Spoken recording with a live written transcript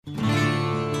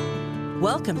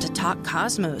Welcome to Talk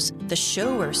Cosmos, the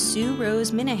show where Sue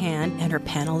Rose Minahan and her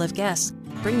panel of guests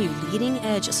bring you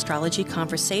leading-edge astrology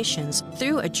conversations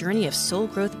through a journey of soul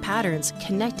growth patterns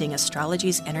connecting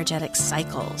astrology's energetic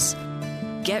cycles.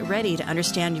 Get ready to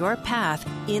understand your path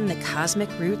in the cosmic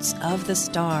roots of the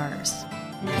stars.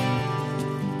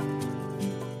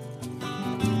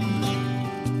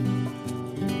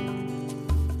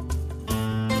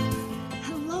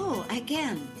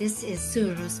 This is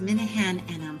Sue Rose Minahan,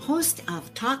 and I'm host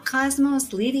of Talk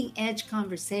Cosmos Leading Edge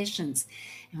Conversations.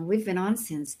 And we've been on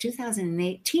since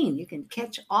 2018. You can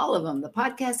catch all of them, the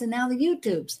podcast and now the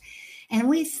YouTubes. And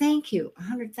we thank you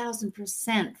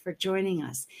 100,000% for joining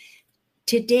us.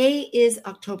 Today is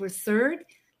October 3rd,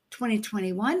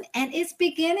 2021, and it's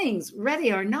beginnings,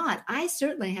 ready or not. I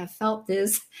certainly have felt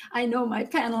this. I know my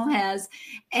panel has.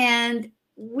 And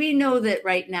we know that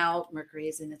right now Mercury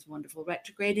is in its wonderful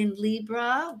retrograde in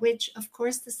Libra, which of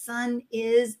course the sun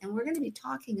is, and we're going to be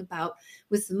talking about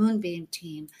with the Moonbeam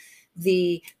team,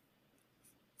 the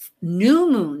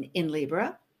new moon in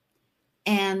Libra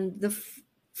and the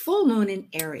full moon in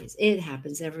Aries. It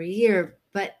happens every year,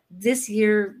 but this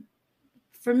year,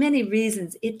 for many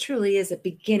reasons, it truly is a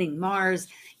beginning. Mars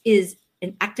is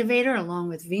an activator along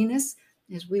with Venus,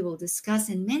 as we will discuss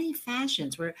in many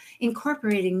fashions. We're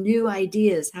incorporating new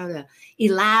ideas, how to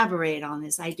elaborate on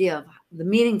this idea of the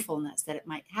meaningfulness that it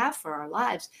might have for our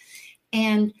lives.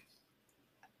 And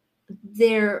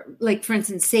they're, like, for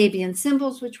instance, Sabian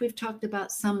symbols, which we've talked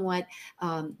about somewhat,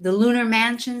 the lunar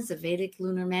mansions, the Vedic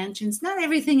lunar mansions, not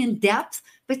everything in depth,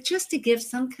 but just to give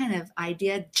some kind of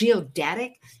idea,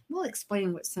 geodetic. We'll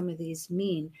explain what some of these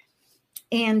mean.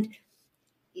 And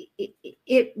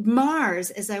Mars,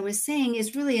 as I was saying,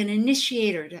 is really an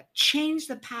initiator to change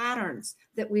the patterns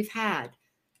that we've had.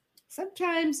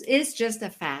 Sometimes it's just a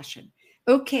fashion.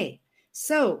 Okay,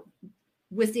 so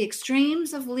with the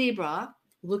extremes of Libra,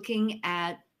 looking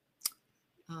at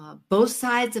both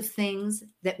sides of things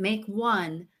that make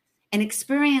one and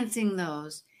experiencing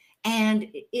those, and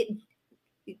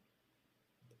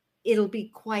it'll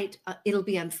be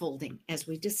unfolding as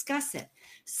we discuss it.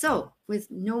 So with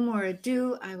no more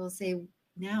ado, I will say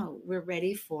now we're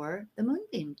ready for the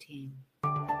Moonbeam team.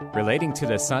 Relating to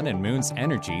the sun and moon's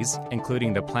energies,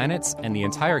 including the planets and the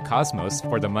entire cosmos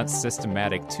for the month's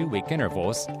systematic 2-week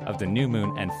intervals of the new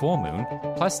moon and full moon,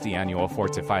 plus the annual 4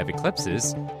 to 5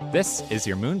 eclipses, this is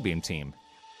your Moonbeam team.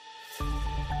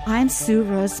 I'm Sue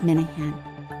Rose Minahan,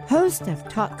 host of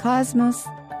Talk Cosmos,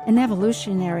 an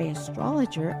evolutionary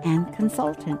astrologer and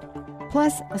consultant,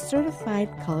 plus a certified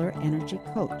color energy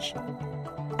coach.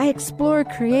 I explore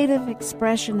creative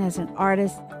expression as an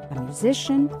artist, a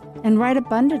musician, and write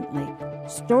abundantly,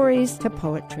 stories to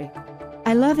poetry.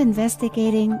 I love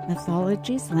investigating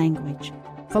mythology's language,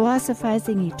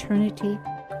 philosophizing eternity,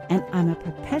 and I'm a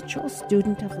perpetual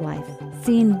student of life,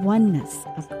 seeing oneness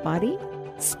of body,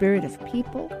 spirit of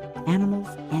people, animals,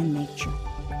 and nature.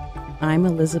 I'm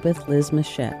Elizabeth Liz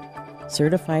Machette,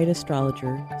 certified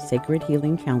astrologer, sacred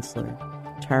healing counselor,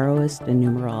 tarotist, and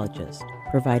numerologist,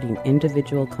 providing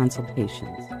individual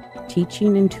consultations,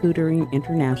 teaching and tutoring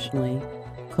internationally,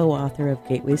 co-author of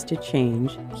Gateways to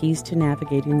Change, Keys to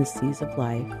Navigating the Seas of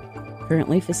Life,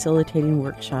 currently facilitating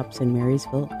workshops in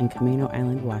Marysville and Camino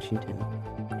Island, Washington.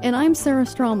 And I'm Sarah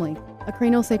Stromley, a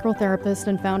craniosacral therapist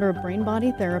and founder of Brain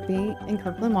Body Therapy in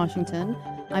Kirkland, Washington.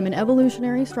 I'm an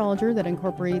evolutionary astrologer that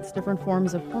incorporates different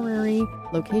forms of horary,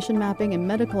 location mapping, and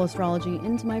medical astrology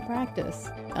into my practice.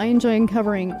 I enjoy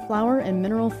uncovering flower and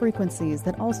mineral frequencies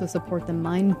that also support the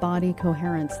mind-body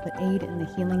coherence that aid in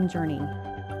the healing journey.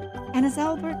 And as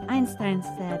Albert Einstein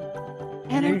said,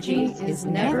 energy is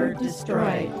never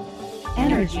destroyed.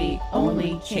 Energy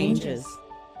only changes.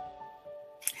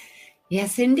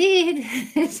 Yes, indeed.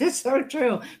 This is so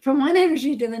true. From one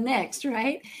energy to the next,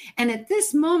 right? And at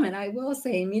this moment, I will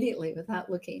say immediately, without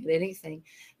looking at anything,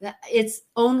 that it's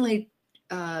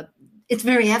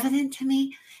very evident to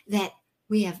me that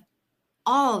we have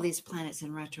all these planets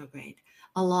in retrograde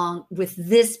along with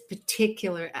this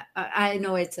particular, I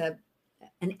know it's an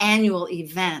annual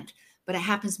event, but it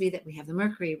happens to be that we have the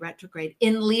Mercury retrograde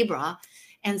in Libra.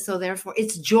 And so therefore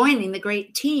it's joining the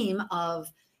great team of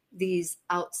these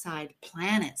outside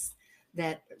planets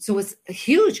so it's a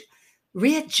huge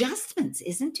readjustments,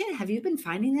 isn't it? Have you been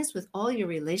finding this with all your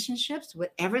relationships,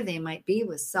 whatever they might be,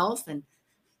 with self and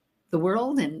the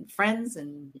world and friends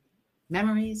and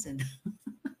memories and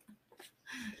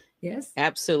yes?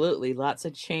 Absolutely. Lots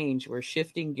of change. We're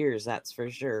shifting gears, that's for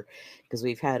sure, because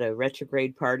we've had a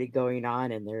retrograde party going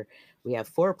on and we have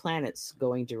 4 planets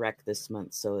going direct this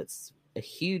month. So it's a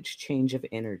huge change of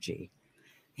energy.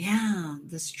 Yeah,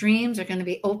 the streams are going to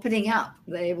be opening up.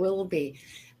 They will be.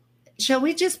 shall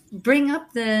we just bring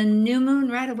up the new moon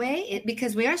right away?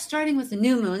 Because we are starting with the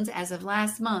new moons as of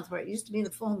last month, where it used to be the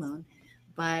full moon.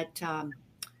 But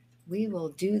we will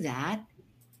do that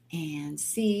and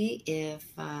see if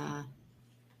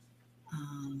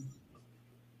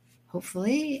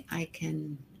hopefully I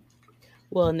can.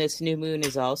 Well, and this new moon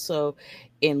is also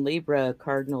in Libra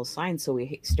cardinal sign. So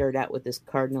we start out with this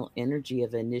cardinal energy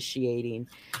of initiating.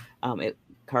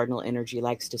 Cardinal energy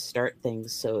likes to start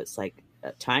things. So it's like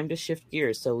time to shift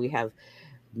gears. So we have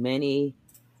many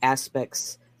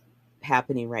aspects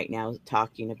happening right now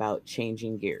talking about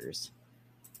changing gears.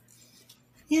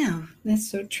 Yeah, that's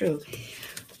so true.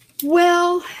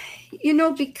 Well,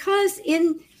 because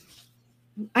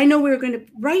I know we're going to,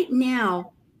 right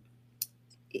now,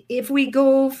 if we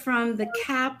go from the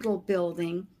Capitol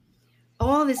building,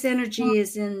 all this energy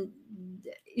is in,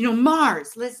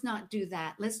 Mars. Let's not do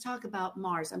that. Let's talk about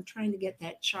Mars. I'm trying to get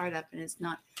that chart up and it's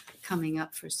not coming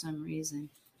up for some reason.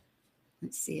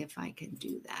 Let's see if I can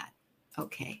do that.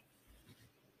 Okay.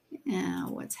 Now,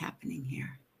 what's happening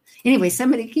here? Anyway,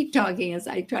 somebody keep talking as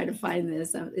I try to find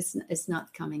this. It's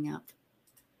not coming up.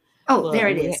 Oh, well, there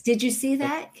it is. Did you see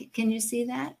that? Can you see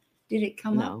that? Did it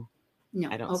come up? No,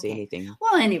 I don't see anything.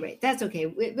 Well, anyway, that's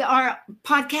okay. Our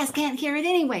podcast can't hear it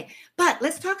anyway. But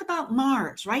let's talk about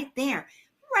Mars right there,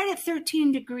 right at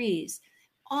 13 degrees.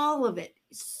 All of it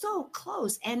is so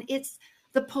close. And it's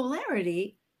the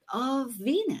polarity of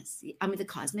Venus. I mean, the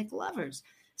cosmic lovers.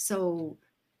 So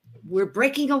we're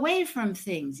breaking away from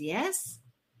things, yes?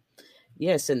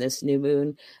 Yes, and this new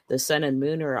moon, the sun and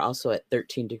moon are also at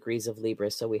 13 degrees of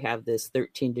Libra. So we have this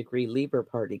 13-degree Libra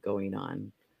party going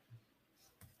on.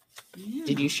 Yeah.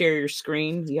 Did you share your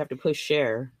screen? You have to push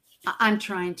share. I'm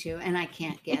trying to, and I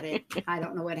can't get it. I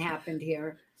don't know what happened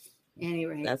here.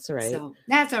 Anyway. That's all right. So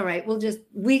that's all right.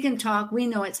 We can talk. We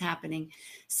know it's happening.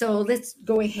 So let's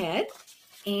go ahead.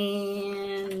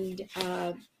 And,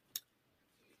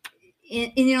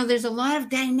 there's a lot of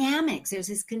dynamics. There's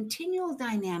this continual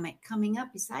dynamic coming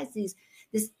up besides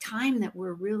this time that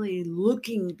we're really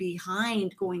looking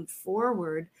behind going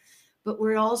forward. But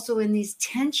we're also in these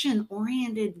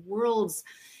tension-oriented worlds.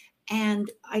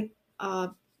 And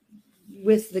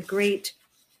with the great,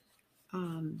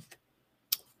 the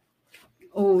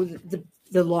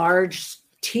large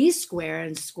T-square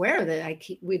and square that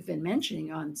we've been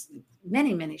mentioning on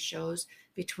many, many shows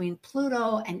between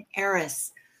Pluto and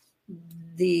Eris,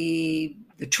 the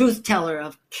truth teller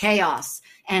of chaos,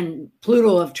 and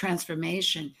Pluto of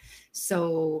transformation.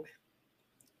 So,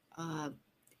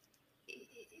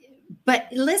 but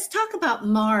let's talk about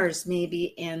Mars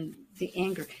maybe and the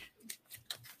anger.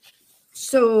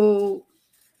 So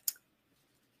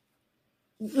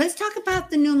let's talk about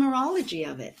the numerology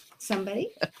of it. Somebody?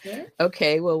 Yeah.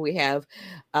 Okay. Well, we have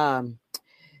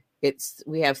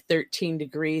we have 13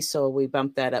 degrees, so we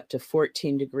bump that up to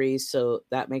 14 degrees. So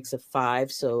that makes a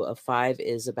 5. So a 5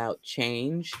 is about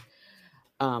change.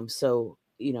 So,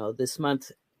 this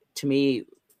month to me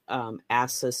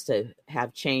asks us to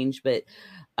have change, but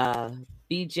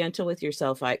be gentle with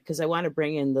yourself. Because I want to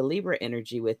bring in the Libra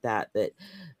energy with that the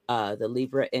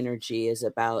Libra energy is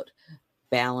about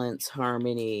balance,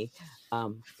 harmony,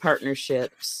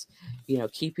 partnerships,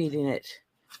 keeping it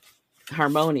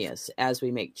harmonious as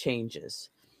we make changes.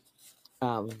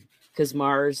 Because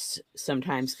Mars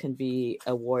sometimes can be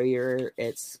a warrior.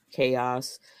 It's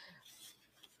chaos.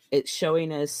 It's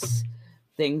showing us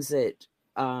things that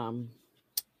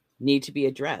need to be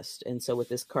addressed. And so with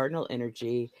this cardinal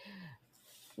energy,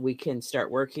 we can start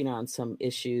working on some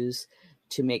issues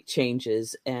to make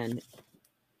changes. And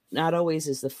not always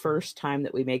is the first time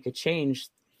that we make a change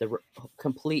the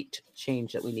complete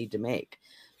change that we need to make.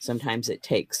 Sometimes it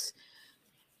takes,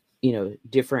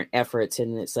 different efforts,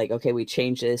 and it's like, okay, we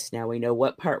change this. Now we know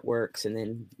what part works, and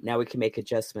then now we can make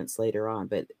adjustments later on.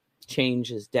 But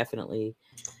change is definitely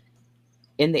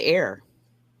in the air.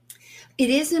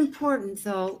 It is important,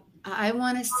 though. I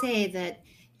want to say that,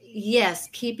 yes,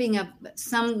 keeping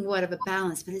somewhat of a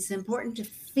balance, but it's important to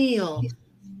feel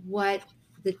what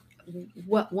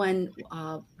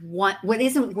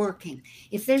isn't working.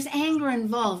 If there's anger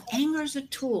involved, anger is a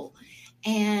tool.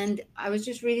 And I was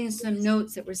just reading some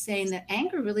notes that were saying that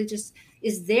anger really just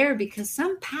is there because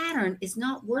some pattern is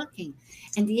not working.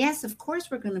 And yes, of course,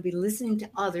 we're going to be listening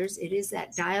to others. It is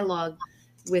that dialogue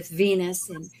with Venus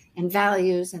and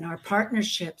values and our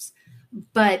partnerships.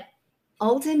 But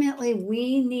ultimately,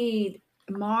 we need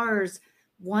Mars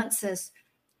wants us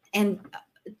and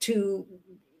to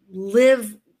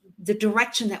live the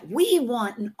direction that we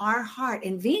want in our heart.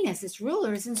 And Venus, its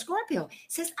ruler, is in Scorpio. It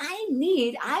says, I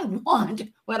want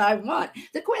what I want.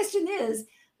 The question is,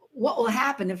 what will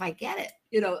happen if I get it?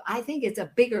 I think it's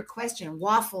a bigger question,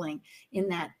 waffling in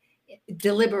that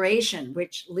deliberation,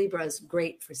 which Libra is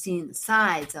great for seeing the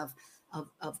sides of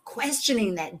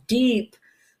questioning that deep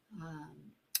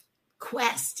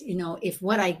quest. If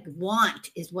what I want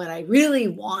is what I really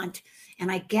want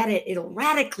and I get it, it'll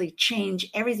radically change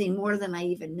everything more than I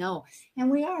even know.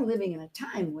 And we are living in a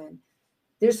time when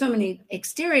there's so many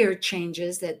exterior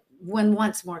changes that one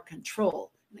wants more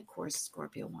control. And of course,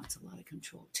 Scorpio wants a lot of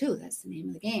control too. That's the name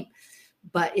of the game.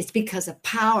 But it's because of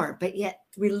power. But yet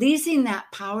releasing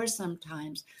that power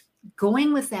sometimes,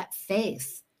 going with that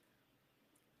faith,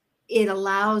 it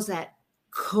allows that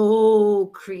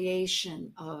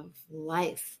co-creation of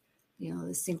life, the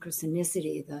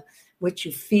synchronicity, what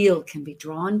you feel can be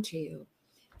drawn to you.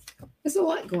 There's a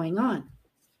lot going on.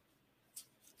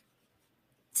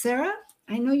 Sarah,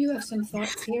 I know you have some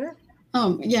thoughts here.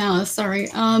 Oh, yeah, sorry.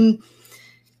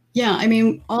 Yeah, I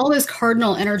mean, all this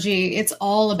cardinal energy, it's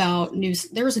all about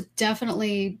there's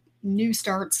definitely new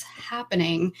starts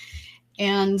happening.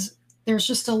 And there's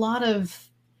just a lot of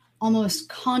almost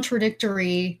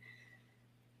contradictory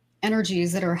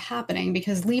energies that are happening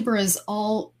because Libra is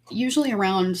all usually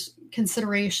around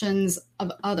considerations of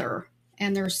other.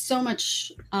 And there's so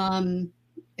much,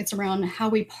 it's around how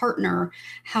we partner,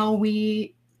 how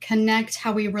we connect,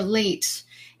 how we relate.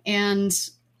 And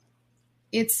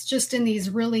it's just in these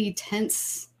really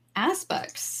tense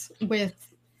aspects with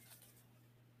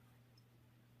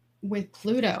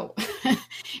Pluto,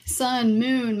 Sun,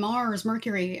 Moon, Mars,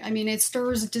 Mercury. I mean, it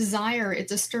stirs desire. It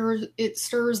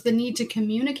stirs the need to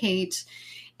communicate,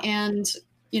 and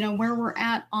where we're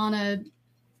at on a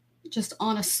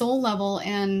soul level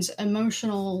and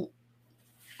emotional,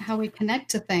 how we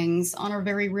connect to things on a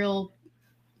very real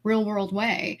world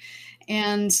way,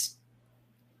 and.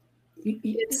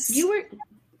 You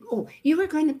were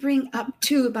going to bring up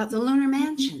too about the lunar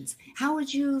mansions. How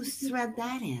would you thread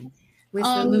that in with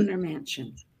the lunar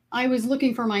mansion? I was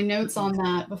looking for my notes on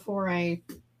that before I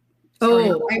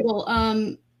started. I will.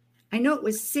 I know it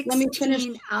was 16. Let me finish.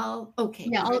 Okay.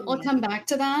 Yeah, I'll come back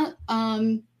to that.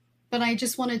 But I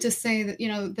just wanted to say that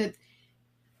that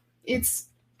it's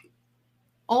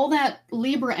all that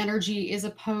Libra energy is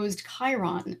opposed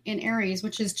Chiron in Aries,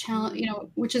 which is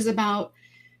which is about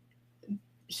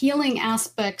healing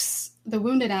aspects, the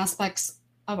wounded aspects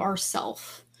of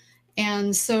ourself.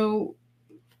 And so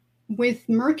with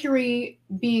Mercury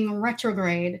being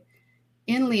retrograde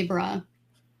in Libra,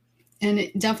 and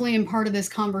definitely in part of this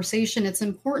conversation, it's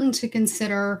important to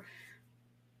consider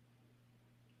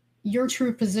your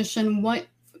true position, what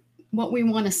we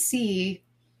want to see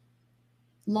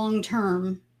long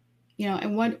term,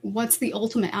 and what's the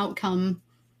ultimate outcome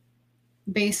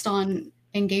based on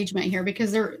engagement here,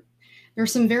 because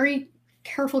there's some very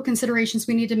careful considerations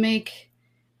we need to make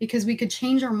because we could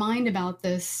change our mind about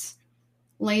this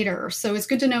later. So it's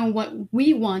good to know what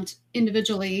we want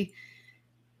individually,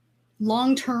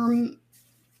 long-term,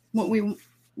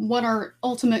 what our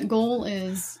ultimate goal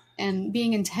is, and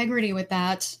being integrity with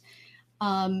that.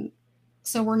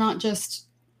 So we're not just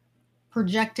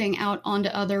projecting out onto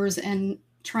others and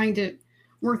trying to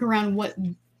work around what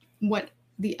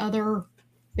the other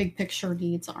big picture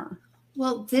needs are.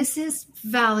 Well, this is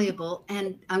valuable,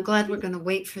 and I'm glad we're going to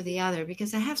wait for the other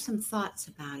because I have some thoughts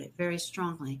about it very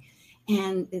strongly.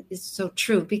 And it's so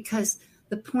true because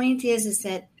the point is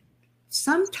that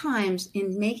sometimes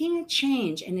in making a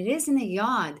change, and it is in a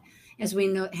yod, as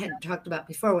we had talked about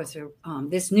before with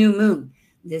this new moon,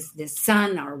 this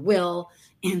sun, our will,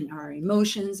 and our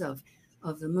emotions of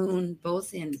the moon,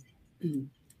 both in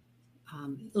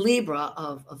Libra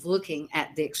of looking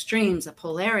at the extremes, the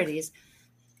polarities,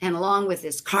 and along with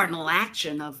this cardinal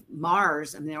action of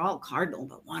Mars. I mean, they're all cardinal,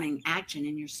 but wanting action.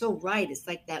 And you're so right. It's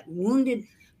like that wounded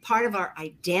part of our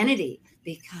identity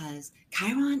because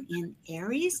Chiron in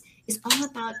Aries is all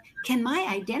about, can my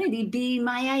identity be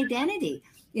my identity?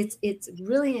 It's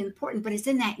really important, but it's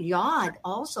in that yod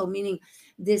also, meaning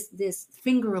this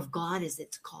finger of God, as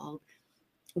it's called,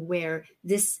 where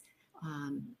this,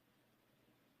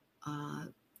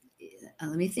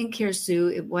 let me think here, Sue,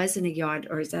 it was in a yod,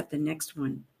 or is that the next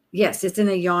one? Yes, it's in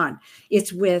a yod.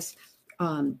 It's with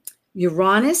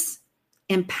Uranus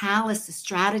and Pallas, the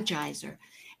strategizer.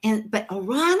 But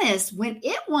Uranus, when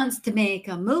it wants to make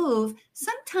a move,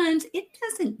 sometimes it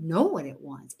doesn't know what it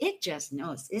wants. It just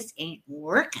knows this ain't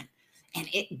working, and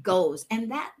it goes. And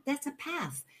that's a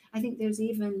path. I think there's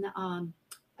even a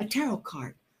tarot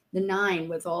card, the 9,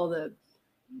 with all the,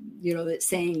 that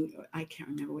saying, I can't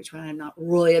remember which one. I'm not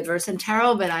really adverse in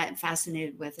tarot, but I'm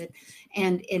fascinated with it.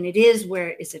 And it is where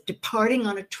it's a departing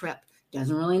on a trip.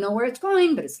 Doesn't really know where it's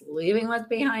going, but it's leaving what's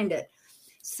behind it.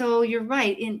 So you're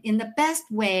right. In the best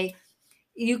way,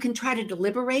 you can try to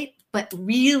deliberate, but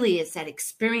really it's that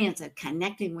experience of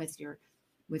connecting with your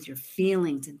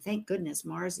feelings. And thank goodness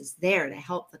Mars is there to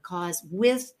help the cause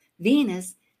with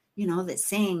Venus, that's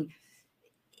saying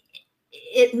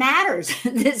it matters.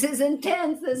 This is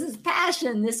intense. This is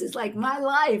passion. This is like my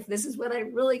life. This is what I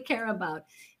really care about.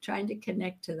 Trying to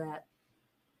connect to that.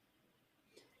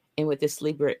 And with this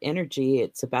Libra energy,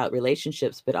 it's about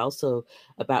relationships, but also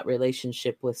about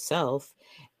relationship with self.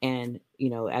 And,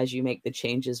 as you make the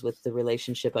changes with the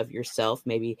relationship of yourself,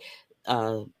 maybe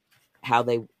how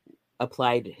they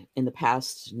applied in the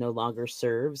past no longer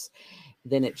serves,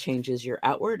 then it changes your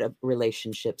outward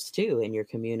relationships too, in your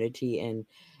community. And,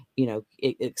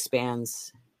 it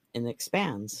expands and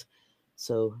expands.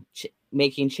 So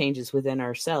making changes within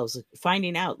ourselves,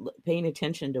 finding out, paying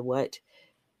attention to what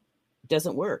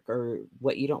doesn't work or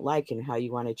what you don't like and how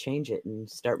you want to change it, and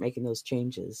start making those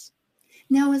changes.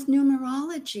 Now with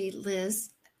numerology, Liz,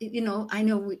 I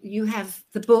know you have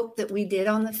the book that we did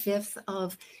on the 5th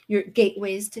of your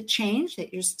Gateways to Change,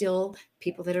 that you're still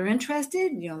people that are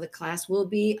interested. The class will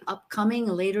be upcoming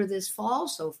later this fall.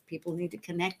 So if people need to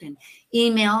connect and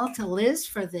email to Liz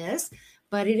for this,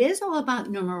 but it is all about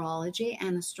numerology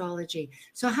and astrology.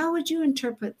 So how would you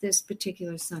interpret this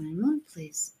particular sun and moon,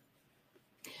 please?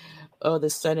 Oh,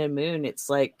 the sun and moon. It's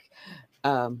like,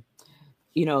 the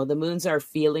moon's our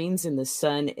feelings and the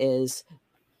sun is,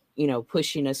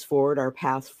 pushing us forward, our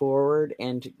path forward,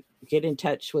 and get in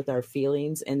touch with our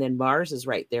feelings. And then Mars is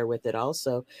right there with it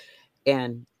also.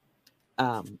 And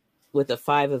with the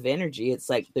 5 of energy, it's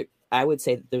like, I would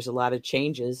say that there's a lot of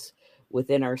changes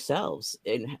within ourselves.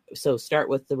 And so start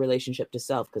with the relationship to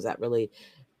self, because that really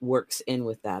works in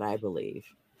with that, I believe.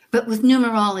 But with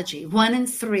numerology, 1 and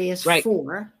 3 is right.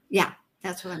 4. Yeah,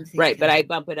 that's what I'm thinking. Right, but I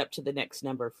bump it up to the next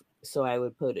number. So I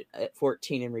would put it at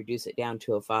 14 and reduce it down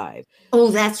to a 5.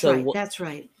 Oh, that's right. That's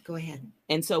right. Go ahead.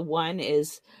 And so 1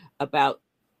 is about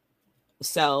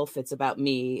self. It's about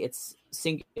me. It's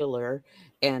singular.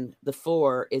 And the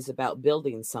 4 is about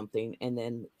building something. And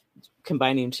then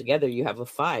combining them together, you have a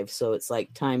 5. So it's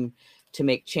like time to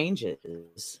make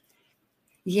changes.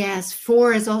 Yes.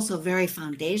 4 is also very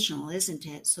foundational, isn't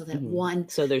it? So that 1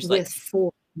 so there's with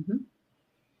 4. Mm-hmm.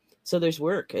 So there's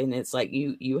work, and it's like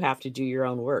you have to do your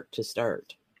own work to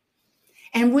start.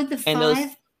 And with the 5, go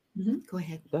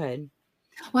ahead. Go ahead.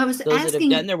 Well, I was those asking, that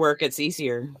have done their work, it's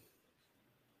easier.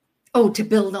 Oh, to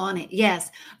build on it,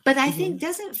 yes. But I think,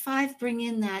 doesn't 5 bring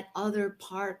in that other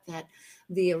part, that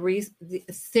the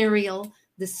ethereal,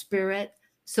 the spirit?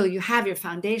 So you have your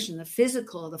foundation, the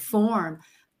physical, the form,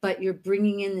 but you're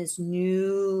bringing in this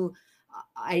new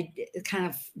kind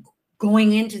of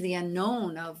going into the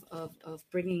unknown of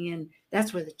bringing in,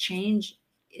 that's where the change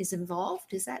is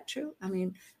involved. Is that true? I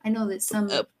mean, I know that some...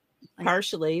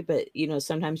 partially, but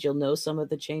sometimes you'll know some of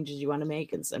the changes you want to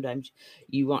make, and sometimes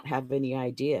you won't have any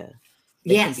idea.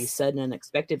 It can be sudden and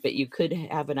unexpected, but you could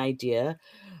have an idea.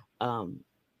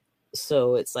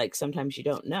 So it's like sometimes you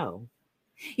don't know.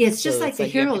 Yeah, it's just like the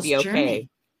hero's journey.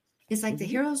 It's like the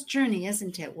hero's journey,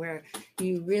 isn't it? Where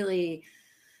you really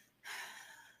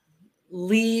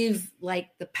leave like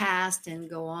the past and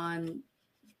go on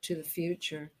to the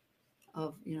future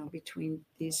of, between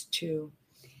these two.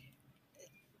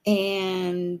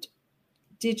 And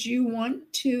did you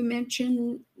want to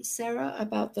mention, Sarah,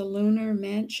 about the lunar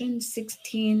mansion,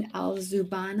 16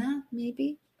 Al-Zubana,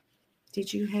 maybe?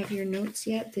 Did you have your notes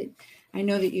yet? That I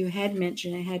know that you had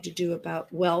mentioned it had to do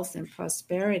about wealth and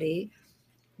prosperity,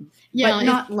 but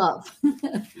not love.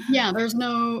 Yeah, there's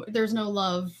no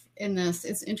love in this.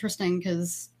 It's interesting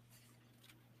because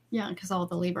all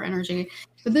the Libra energy.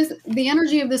 But the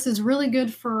energy of this is really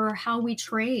good for how we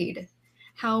trade,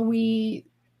 how we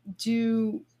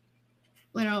do.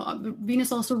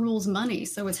 Venus also rules money,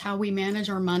 so it's how we manage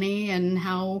our money and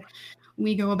how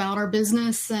we go about our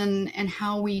business and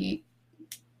how we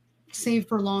save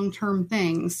for long-term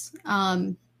things.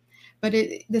 But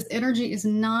this energy is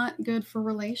not good for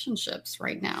relationships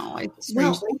right now,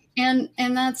 strangely. And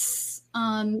that's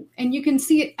and you can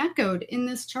see it echoed in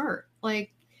this chart.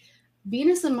 Like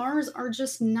Venus and Mars are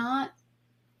just not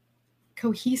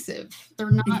cohesive.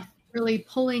 They're not really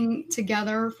pulling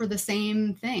together for the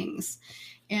same things.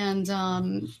 And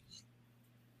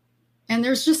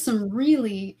there's just some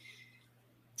really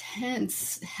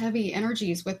tense, heavy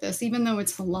energies with this, even though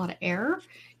it's a lot of air.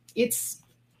 It's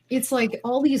like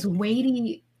all these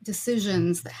weighty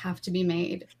decisions that have to be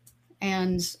made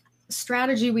and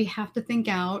strategy we have to think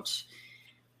out.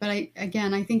 But I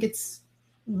think it's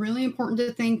really important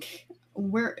to think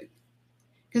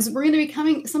because we're going to be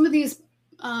coming, some of these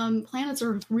planets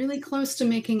are really close to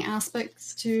making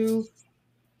aspects to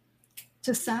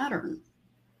to Saturn,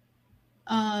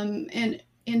 and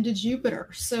into Jupiter.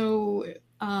 So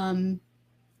in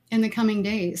the coming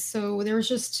days. So there's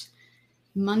just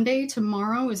Monday,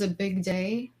 tomorrow is a big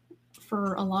day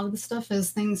for a lot of the stuff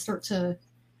as things start to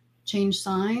change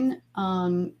sign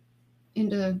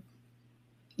into,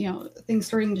 things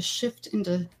starting to shift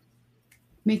into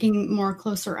making more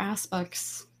closer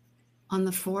aspects. On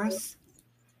the 4th?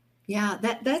 Yeah,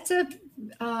 that's a...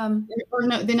 or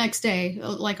no, the next day,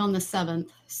 like on the 7th.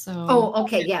 So. Oh,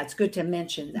 okay. Yeah, it's good to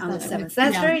mention on the 7th.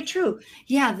 That's very true.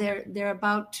 Yeah, they're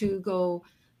about to go...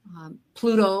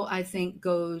 Pluto, I think,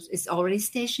 it's already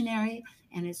stationary,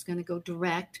 and it's going to go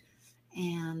direct.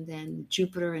 And then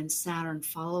Jupiter and Saturn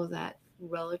follow that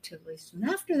relatively soon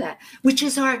after that, which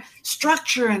is our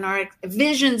structure and our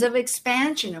visions of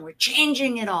expansion, and we're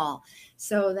changing it all.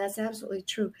 So that's absolutely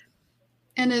true.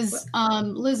 And as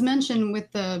Liz mentioned,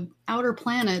 with the outer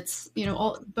planets,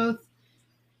 both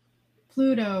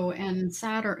Pluto and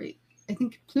Saturn, I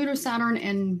think Pluto, Saturn,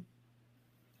 and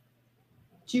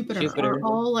Jupiter are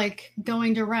all like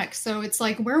going direct. So it's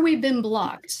like where we've been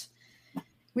blocked.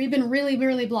 We've been really,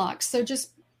 really blocked. So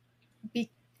just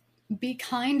be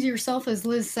kind to yourself, as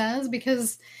Liz says,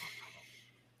 because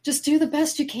just do the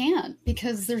best you can,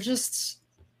 because there's just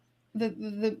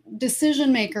the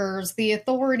decision makers, the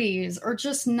authorities are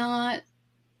just not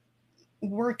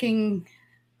working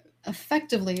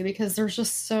effectively because there's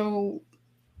so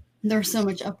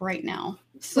much up right now.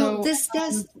 So well, this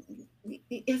does,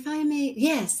 if I may,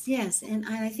 yes. And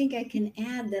I think I can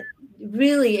add that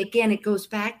really, again, it goes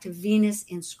back to Venus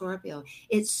in Scorpio.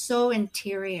 It's so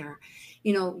interior.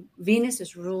 Venus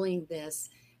is ruling this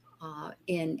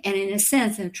in a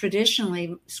sense, and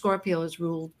traditionally Scorpio is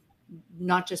ruled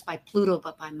not just by Pluto,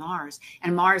 but by Mars.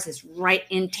 And Mars is right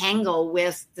in tangle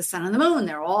with the sun and the moon.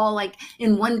 They're all like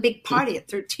in one big party at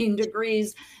 13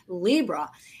 degrees Libra.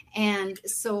 And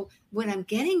so what I'm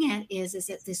getting at is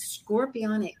that this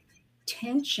scorpionic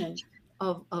tension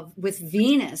of with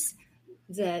Venus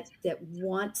that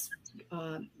wants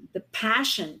the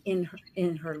passion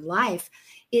in her life.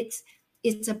 It's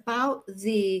about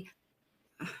I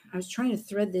was trying to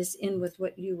thread this in with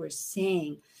what you were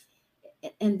saying.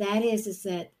 And that is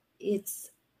that it's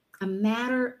a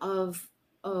matter of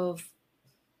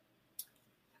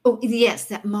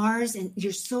that Mars, and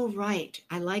you're so right.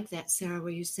 I like that, Sarah,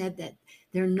 where you said that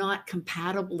they're not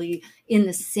compatibly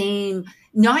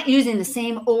not using the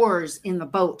same oars in the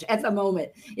boat at the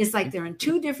moment. It's like they're in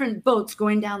two different boats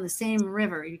going down the same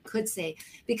river, you could say,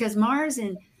 because Mars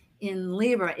in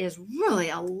Libra is really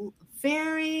a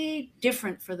very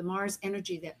different for the Mars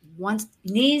energy that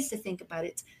needs to think about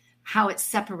how it's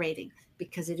separating,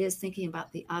 because it is thinking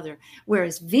about the other.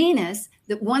 Whereas Venus,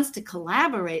 that wants to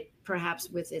collaborate perhaps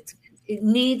with it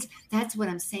needs, that's what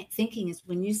I'm thinking is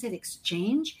when you said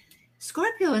exchange,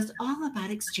 Scorpio is all about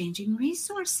exchanging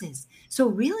resources. So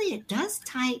really it does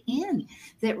tie in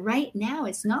that right now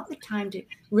it's not the time to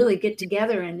really get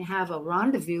together and have a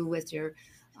rendezvous with your,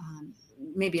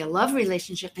 maybe a love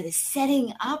relationship, but is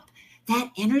setting up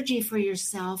that energy for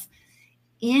yourself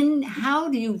in how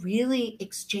do you really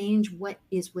exchange what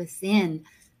is within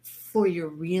for your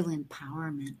real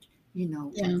empowerment,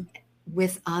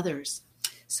 with others.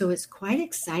 So it's quite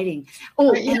exciting.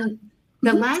 Oh, and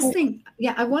the last thing,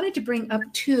 I wanted to bring up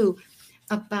too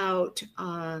about,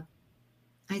 I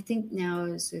think now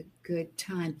is a good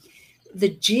time, the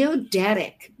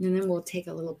geodetic, and then we'll take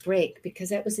a little break because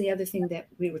that was the other thing that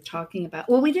we were talking about.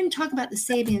 Well, we didn't talk about the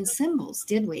Sabian symbols,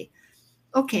 did we?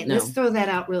 Okay, no. Let's throw that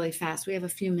out really fast. We have a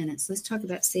few minutes. Let's talk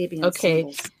about Sabian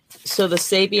symbols. So the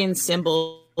Sabian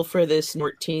symbol for this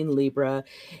 14 Libra,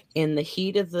 in the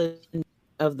heat of the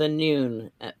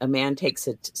noon, a man takes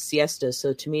a siesta.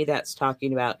 So to me, that's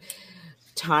talking about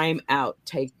time out,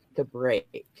 take a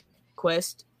break.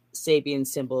 Quest Sabian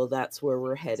symbol, that's where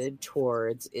we're headed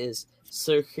towards, is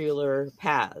circular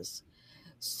paths.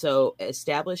 So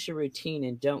establish a routine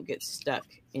and don't get stuck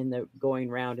in the going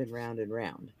round and round and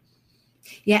round.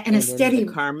 Yeah, and a steady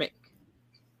karmic.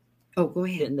 Oh, go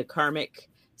ahead. And the karmic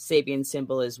Sabian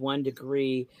symbol is 1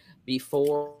 degree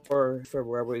before for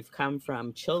where we've come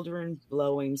from. Children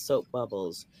blowing soap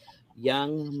bubbles,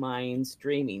 young minds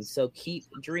dreaming. So keep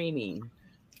dreaming.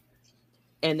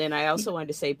 And then I also wanted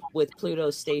to say, with Pluto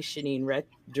stationing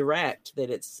direct, that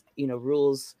it's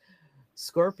rules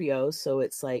Scorpio, so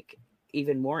it's like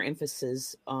even more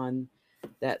emphasis on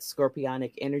that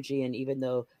scorpionic energy. And even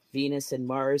though Venus and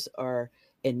Mars are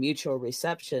in mutual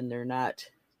reception, they're not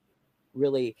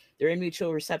really, they're in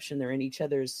mutual reception. They're in each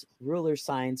other's ruler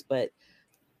signs, but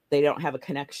they don't have a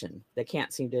connection. They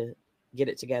can't seem to get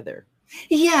it together.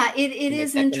 Yeah, it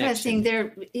is interesting.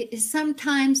 There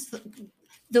sometimes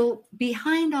Though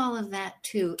behind all of that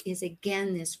too is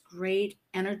again this great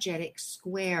energetic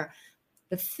square,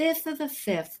 the 5th of the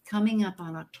 5th coming up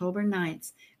on October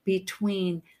 9th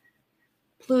between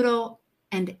Pluto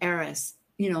and Eris.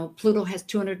 You know, Pluto has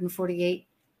 248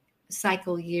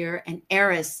 cycle year, and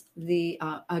Eris,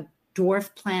 a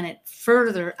dwarf planet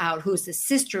further out, who's the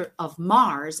sister of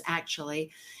Mars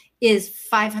actually, is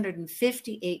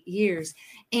 558 years.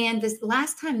 And this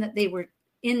last time that they were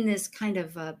in this kind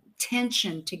of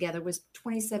tension together was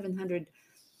 2,700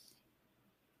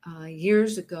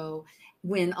 years ago,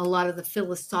 when a lot of the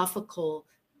philosophical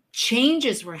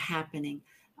changes were happening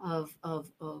of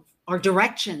our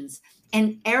directions.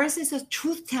 And Eris is a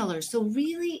truth teller. So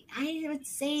really, I would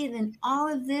say that all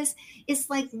of this is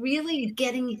like really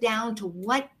getting down to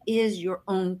what is your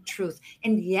own truth.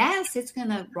 And yes, it's going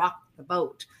to rock the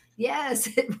boat. Yes,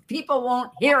 people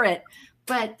won't hear it,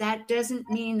 but that doesn't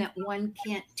mean that one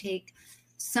can't take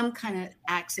some kind of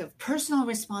acts of personal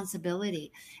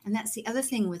responsibility. And that's the other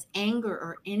thing with anger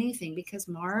or anything, because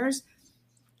Mars,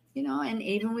 you know, and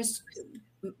even with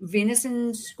Venus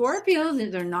and Scorpio,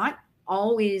 they're not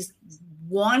always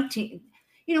wanting,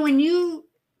 you know, when you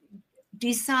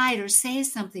decide or say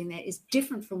something that is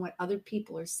different from what other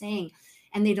people are saying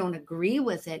and they don't agree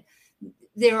with it,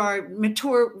 there are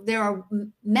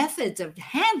methods of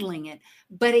handling it.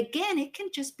 But again, it can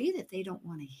just be that they don't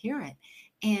want to hear it.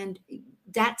 And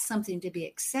that's something to be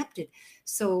accepted.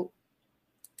 So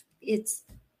it's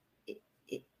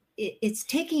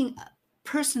taking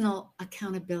personal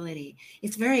accountability.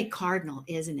 It's very cardinal,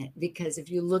 isn't it? Because if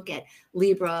you look at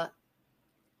Libra,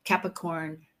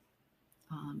 Capricorn,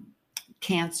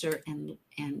 Cancer,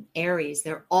 and Aries,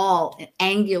 they're all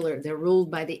angular. They're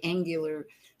ruled by the angular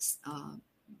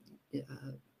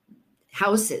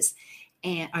houses,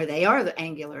 or they are the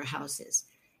angular houses.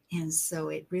 And so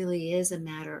it really is a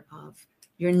matter of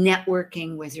your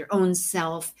networking with your own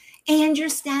self and your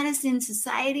status in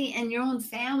society and your own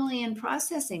family and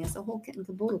processing. It's a whole kit and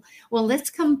caboodle. Well,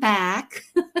 let's come back.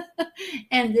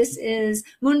 And this is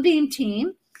Moonbeam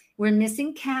Team. We're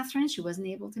missing Catherine. She wasn't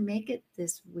able to make it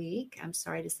this week. I'm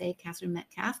sorry to say, Catherine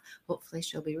Metcalf. Hopefully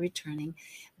she'll be returning.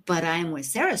 But I'm with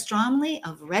Sarah Stromley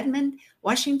of Redmond,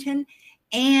 Washington,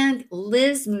 and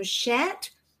Liz Mouchette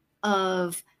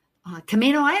of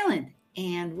Camino Island.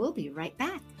 And we'll be right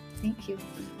back. Thank you.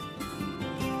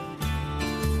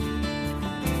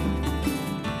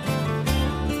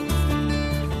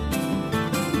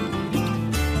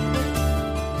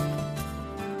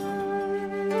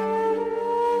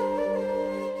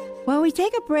 While we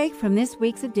take a break from this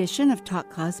week's edition of Talk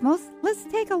Cosmos, let's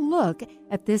take a look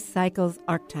at this cycle's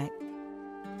archetype.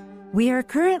 We are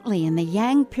currently in the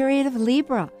Yang period of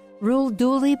Libra, ruled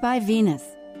dually by Venus.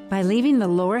 By leaving the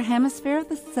lower hemisphere of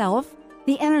the self,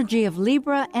 the energy of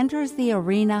Libra enters the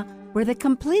arena where the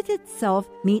completed self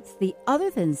meets the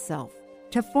other than self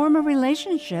to form a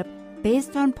relationship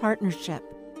based on partnership.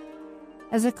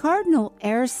 As a cardinal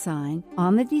air sign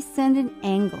on the descendant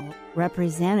angle,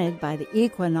 represented by the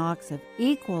equinox of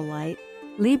equal light,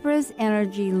 Libra's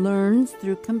energy learns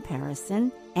through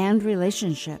comparison and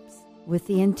relationships, with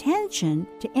the intention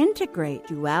to integrate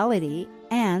duality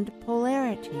and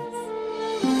polarities.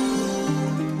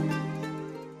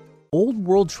 Old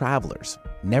world travelers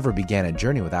never began a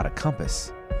journey without a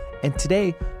compass. And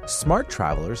today, smart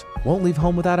travelers won't leave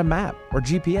home without a map or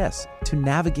GPS to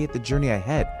navigate the journey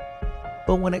ahead.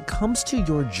 But when it comes to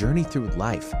your journey through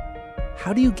life,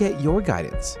 how do you get your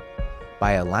guidance?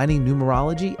 By aligning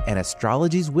numerology and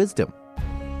astrology's wisdom.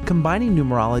 Combining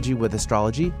numerology with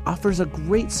astrology offers a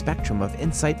great spectrum of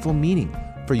insightful meaning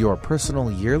for your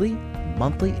personal yearly,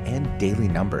 monthly, and daily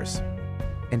numbers.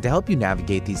 And to help you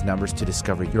navigate these numbers to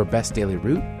discover your best daily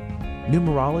route,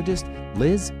 numerologist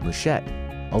Liz Mouchette,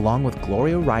 along with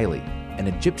Gloria Riley, an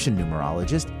Egyptian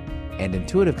numerologist, and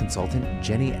intuitive consultant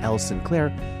Jenny L. Sinclair,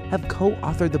 have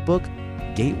co-authored the book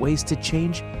Gateways to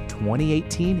Change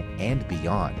 2018 and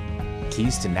Beyond,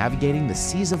 Keys to Navigating the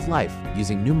Seas of Life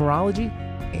Using Numerology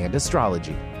and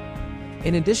Astrology.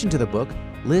 In addition to the book,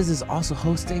 Liz is also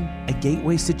hosting a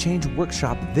Gateways to Change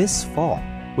workshop this fall,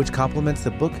 which complements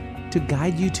the book to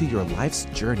guide you to your life's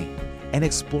journey and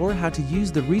explore how to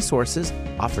use the resources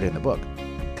offered in the book.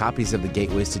 Copies of the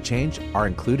Gateways to Change are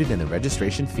included in the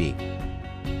registration fee.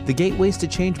 The Gateways to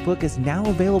Change book is now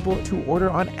available to order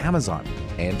on Amazon,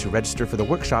 and to register for the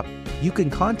workshop, you can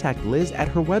contact Liz at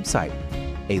her website,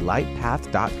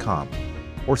 alightpath.com,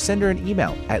 or send her an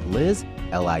email at Liz,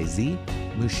 L-I-Z,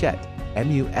 Mouchette,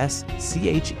 M-U-S-C-H-E-T-T,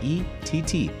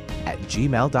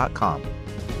 @gmail.com.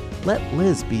 Let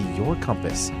Liz be your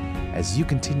compass as you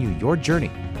continue your journey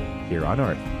here on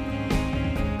Earth.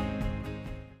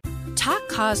 Talk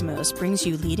Cosmos brings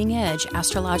you leading-edge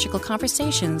astrological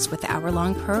conversations with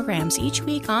hour-long programs each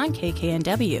week on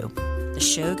KKNW. The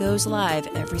show goes live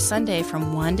every Sunday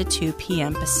from 1 to 2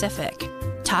 p.m. Pacific.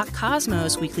 Talk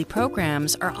Cosmos weekly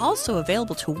programs are also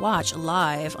available to watch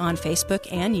live on Facebook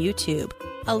and YouTube,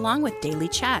 along with daily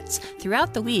chats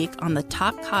throughout the week on the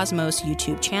Talk Cosmos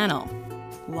YouTube channel.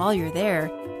 While you're there,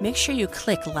 make sure you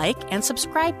click like and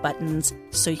subscribe buttons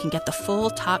so you can get the full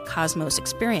Talk Cosmos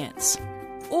experience.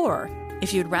 Or,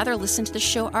 if you'd rather listen to the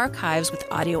show archives with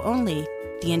audio only,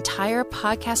 the entire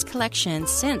podcast collection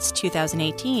since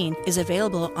 2018 is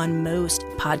available on most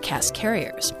podcast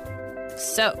carriers.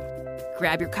 So,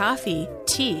 grab your coffee,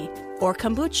 tea, or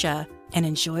kombucha and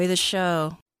enjoy the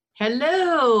show.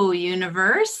 Hello,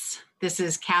 universe. This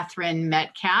is Catherine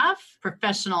Metcalf,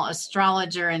 professional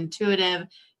astrologer, intuitive,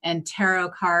 and tarot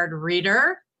card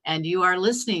reader. And you are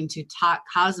listening to Talk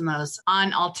Cosmos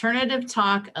on Alternative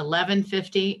Talk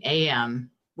 1150 AM,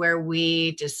 where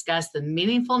we discuss the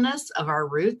meaningfulness of our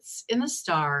roots in the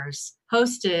stars,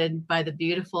 hosted by the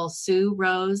beautiful Sue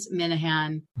Rose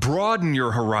Minahan. Broaden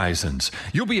your horizons.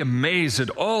 You'll be amazed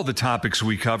at all the topics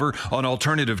we cover on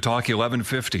Alternative Talk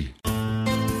 1150.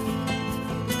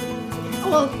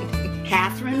 Well,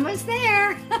 Catherine was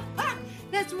there.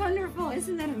 That's wonderful.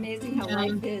 Isn't that amazing how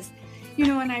life is? You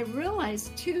know, and I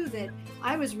realized too that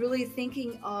I was really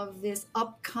thinking of this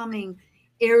upcoming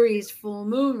Aries full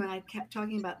moon when I kept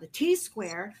talking about the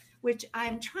T-square, which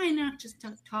I'm trying not just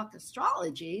to talk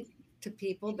astrology to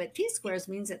people, but T-squares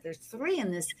means that there's 3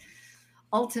 in this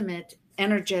ultimate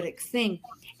energetic thing.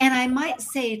 And I might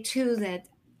say too that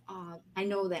I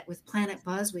know that with Planet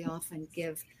Buzz, we often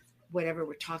give whatever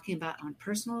we're talking about on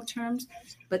personal terms,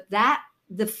 but that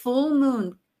the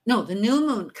new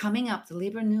moon coming up, the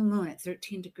Libra new moon at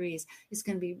 13 degrees is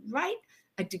going to be right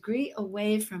a degree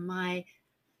away from my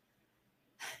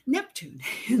Neptune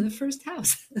in the first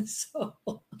house. So,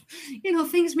 you know,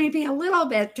 things may be a little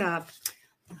bit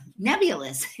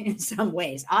nebulous in some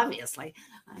ways. Obviously,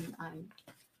 I'm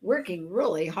working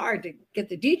really hard to get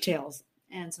the details.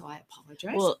 And so I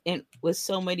apologize. Well, and with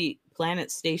so many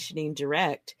planets stationing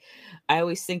direct, I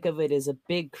always think of it as a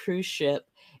big cruise ship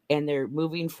and they're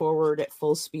moving forward at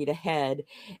full speed ahead.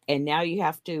 And now you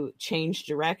have to change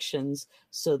directions.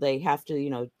 So they have to, you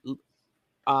know,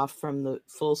 off from the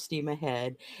full steam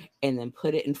ahead and then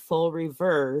put it in full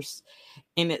reverse.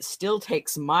 And it still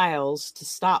takes miles to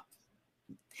stop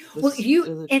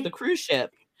the cruise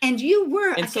ship. And you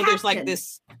were and so captain. There's like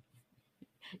this.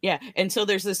 Yeah. And so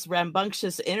there's this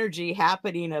rambunctious energy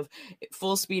happening of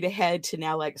full speed ahead to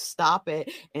now like stop it.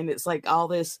 And it's like all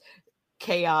this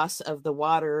chaos of the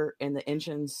water and the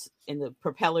engines and the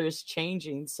propellers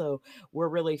changing. So we're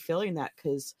really feeling that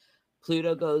because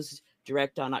Pluto goes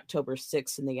direct on October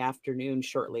 6th in the afternoon,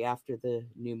 shortly after the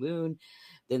new moon.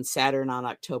 Then Saturn on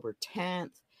October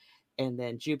 10th. And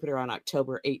then Jupiter on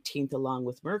October 18th, along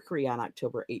with Mercury on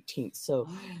October 18th. So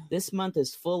this month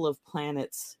is full of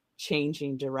planets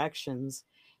changing directions.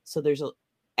 So there's a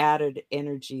added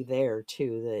energy there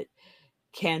too that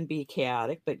can be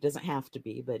chaotic, but it doesn't have to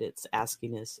be, but it's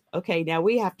asking us, okay, now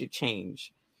we have to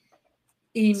change.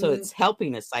 So it's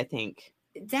helping us, I think.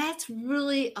 That's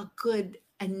really a good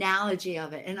analogy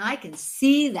of it. And I can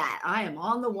see that. I am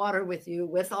on the water with you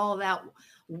with all that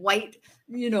white,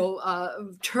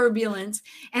 turbulence.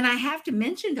 And I have to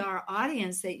mention to our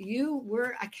audience that you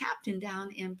were a captain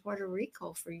down in Puerto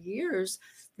Rico for years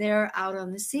there out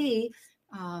on the sea,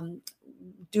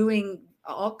 doing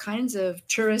all kinds of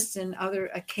tourists and other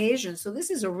occasions. So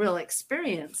this is a real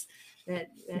experience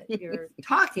that you're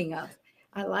talking of.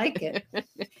 I like it.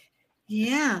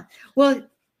 Yeah. Well,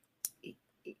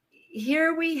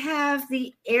 here we have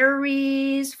the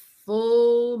Aries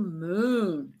full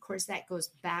moon. Of course, that goes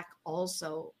back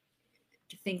also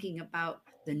to thinking about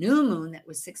the new moon that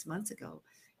was 6 months ago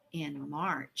in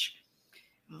March,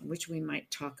 which we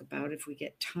might talk about if we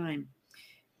get time,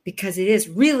 because it is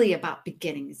really about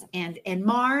beginnings. And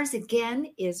Mars, again,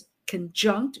 is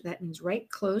conjunct. That means right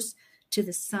close to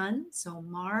the sun. So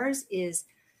Mars is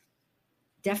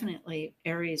definitely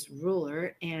Aries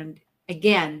ruler. And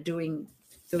again, doing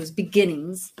those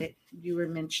beginnings that you were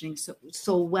mentioning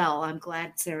so well. I'm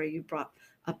glad, Sarah, you brought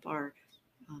up our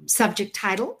subject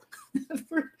title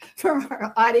for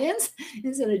our audience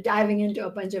instead of diving into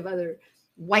a bunch of other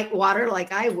white water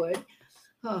like I would.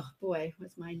 Oh boy,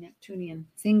 with my Neptunian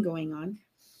thing going on.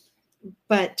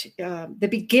 But the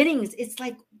beginnings, it's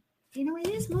like, it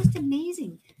is most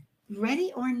amazing.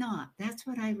 Ready or not, that's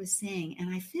what I was saying.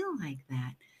 And I feel like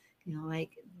that,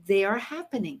 like they are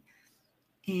happening.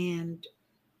 And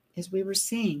as we were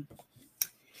saying,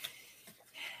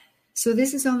 so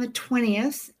this is on the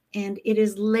 20th, And it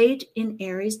is late in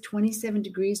Aries, 27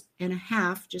 degrees and a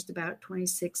half, just about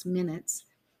 26 minutes.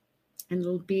 And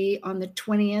it'll be on the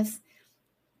 20th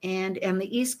and on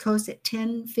the East Coast at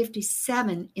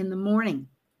 10:57 in the morning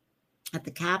at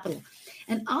the Capitol.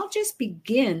 And I'll just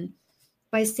begin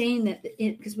by saying that,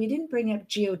 because we didn't bring up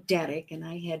geodetic, and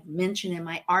I had mentioned in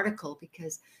my article,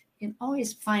 because you can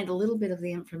always find a little bit of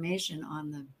the information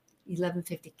on the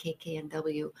 1150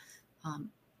 KKNW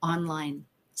online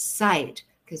site,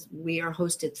 because we are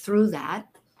hosted through that.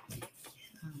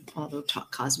 Although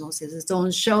Talk Cosmos is its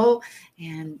own show,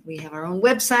 and we have our own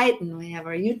website and we have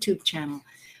our YouTube channel,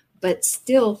 but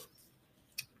still,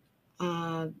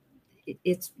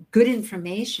 it's good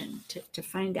information to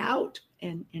find out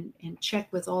and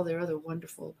check with all their other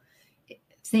wonderful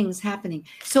things happening.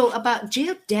 So about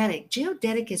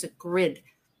geodetic is a grid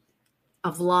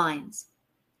of lines,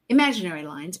 imaginary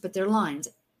lines, but they're lines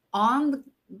on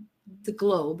the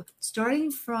globe, starting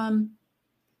from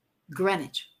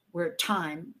Greenwich, where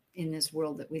time in this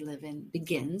world that we live in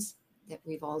begins, that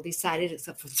we've all decided,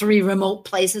 except for 3 remote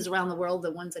places around the world.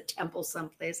 The one's a temple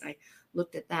someplace. I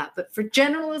looked at that. But for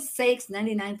general sakes,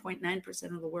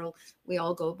 99.9% of the world, we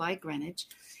all go by Greenwich.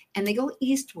 And they go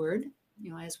eastward,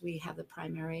 as we have the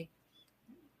primary.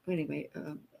 Anyway,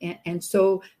 and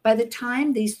so by the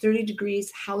time these 30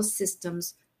 degrees house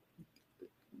systems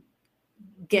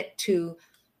get to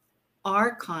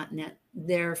our continent,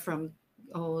 they're from,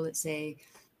 let's say,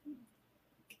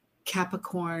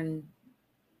 Capricorn.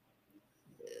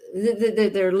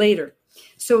 They're later.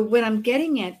 So what I'm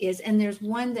getting at is, and there's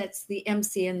one that's the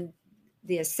MC and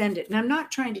the Ascendant. And I'm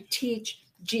not trying to teach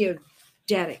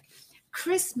geodetic.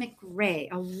 Chris McRae,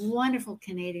 a wonderful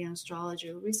Canadian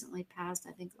astrologer who recently passed,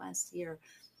 I think last year,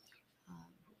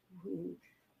 who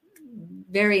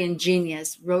very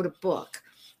ingenious, wrote a book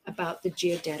about the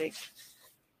geodetic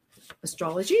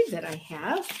astrology that I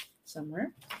have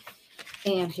somewhere.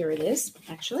 And here it is,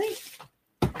 actually.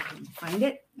 I can find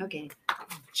it. Okay.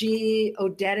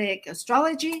 Geodetic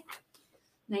Astrology,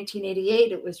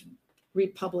 1988. It was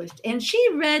republished. And she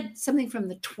read something from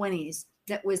the 20s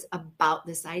that was about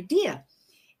this idea.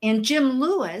 And Jim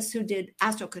Lewis, who did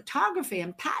astrocartography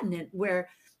and patented, where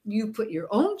you put your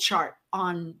own chart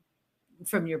on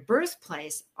from your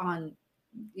birthplace on,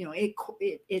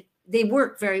 they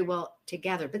work very well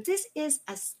together. But this is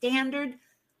a standard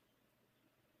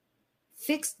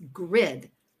fixed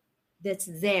grid that's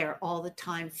there all the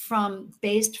time,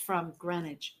 based from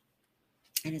Greenwich.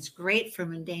 And it's great for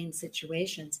mundane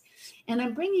situations. And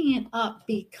I'm bringing it up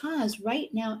because right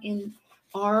now in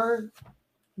our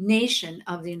nation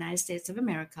of the United States of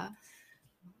America,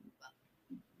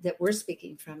 that we're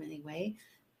speaking from anyway,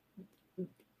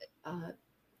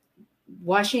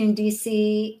 Washington,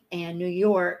 D.C. and New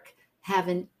York have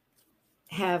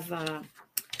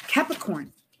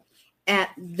Capricorn at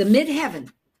the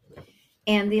midheaven.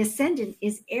 And the Ascendant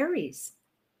is Aries.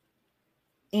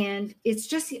 And it's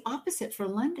just the opposite for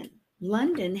London.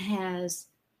 London has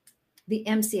the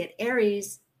MC at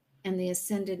Aries and the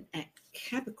Ascendant at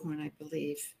Capricorn, I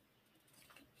believe.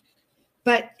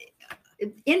 But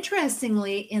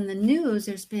interestingly, in the news,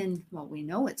 there's been, we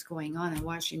know what's going on in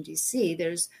Washington, D.C.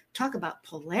 There's talk about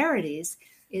polarities.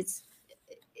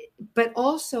 But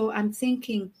also I'm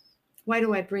thinking, why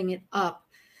do I bring it up?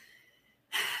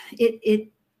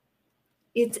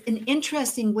 It's an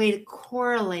interesting way to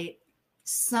correlate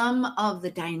some of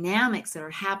the dynamics that are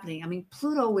happening. I mean,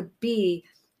 Pluto would be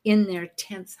in their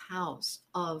 10th house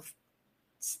of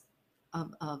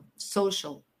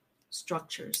social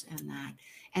structures and that.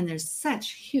 And there's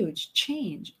such huge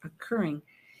change occurring.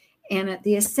 And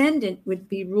the Ascendant would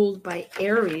be ruled by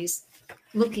Aries,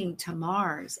 looking to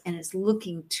Mars. And it's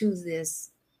looking to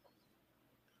this.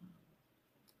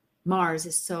 Mars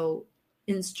is so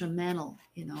instrumental,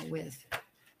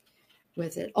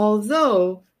 with it.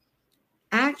 Although,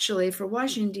 actually, for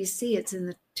Washington, D.C., it's in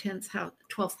the 10th house,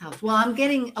 12th house. Well, I'm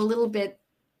getting a little bit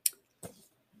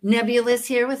nebulous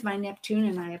here with my Neptune,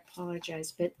 and I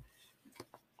apologize, but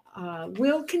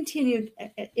we'll continue.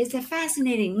 It's a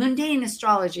fascinating, mundane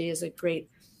astrology is a great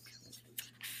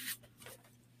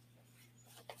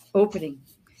opening.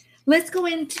 Let's go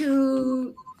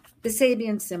into the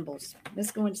Sabian symbols.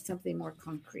 Let's go into something more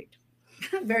concrete.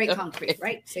 Very concrete,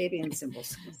 right? Sabian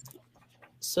symbols.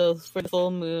 So for the full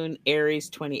moon,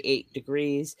 Aries, 28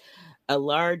 degrees, a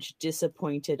large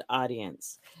disappointed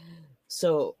audience.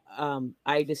 So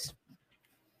I just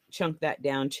chunked that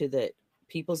down to that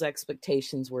people's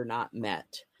expectations were not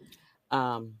met.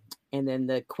 And then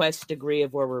the quest degree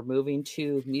of where we're moving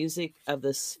to, music of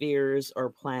the spheres or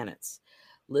planets.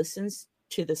 Listens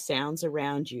to the sounds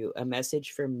around you. A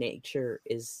message from nature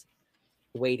is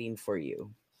waiting for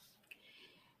you.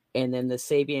 And then the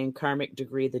Sabian karmic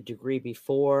degree, the degree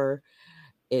before,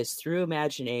 is through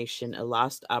imagination, a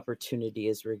lost opportunity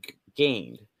is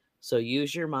regained. So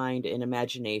use your mind and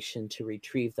imagination to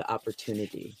retrieve the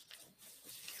opportunity.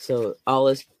 So all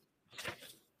is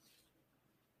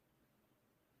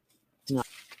not.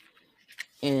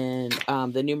 And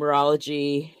the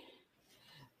numerology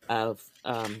of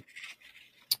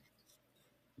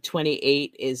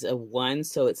 28 is a 1,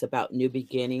 so it's about new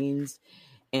beginnings.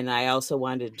 And I also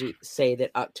wanted to say that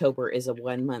October is a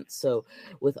 1 month. So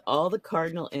with all the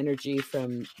cardinal energy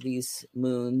from these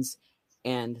moons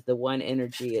and the 1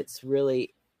 energy, it's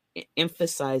really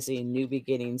emphasizing new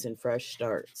beginnings and fresh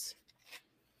starts.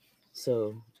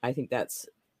 So I think that's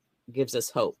gives us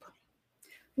hope.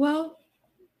 Well,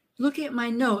 looking at my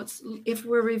notes, if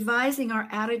we're revising our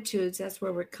attitudes, that's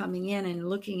where we're coming in and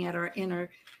looking at our inner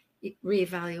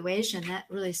reevaluation. That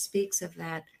really speaks of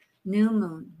that new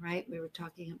moon, right? We were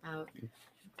talking about,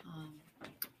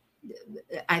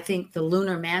 I think the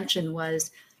lunar mansion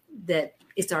was that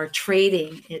it's our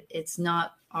trading. It's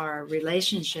not our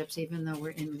relationships, even though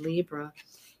we're in Libra.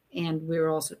 And we were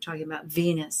also talking about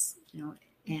Venus,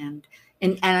 and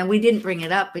we didn't bring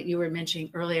it up, but you were mentioning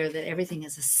earlier that everything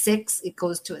is a 6. It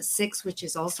goes to a 6, which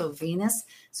is also Venus.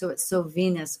 So it's so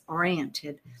Venus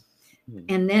oriented.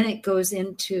 And then it goes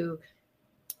into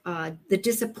the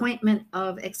disappointment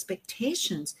of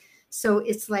expectations. So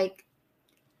it's like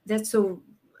that's so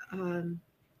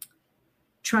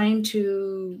trying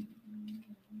to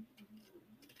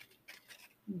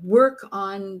work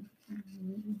on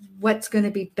what's going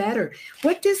to be better.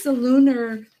 What does the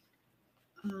lunar,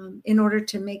 in order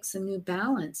to make some new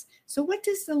balance? So what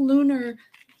does the lunar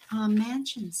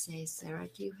mansion say, Sarah?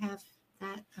 Do you have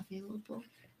that available?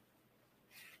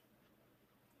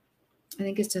 I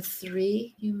think it's a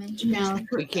 3 you mentioned. No,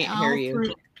 we can't hear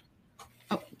you.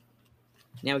 Oh.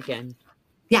 Now again.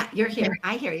 Yeah, you're here.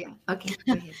 I hear you. Okay.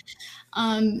 Go ahead.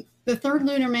 The third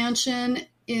lunar mansion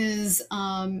is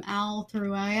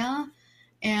Al-Thruaya,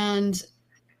 and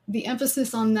the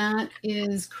emphasis on that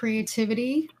is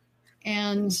creativity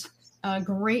and a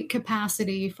great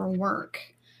capacity for work.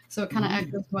 So it kind of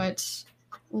echoes what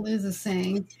Liz is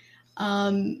saying.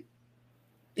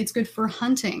 It's good for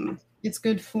hunting. It's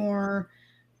good for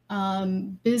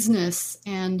business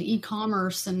and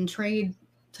e-commerce and trade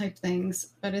type things.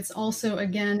 But it's also,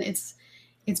 again, it's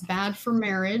bad for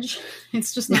marriage.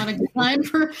 It's just not a good time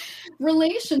for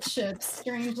relationships,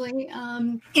 strangely.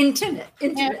 Intimate,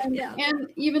 and, yeah. And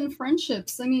even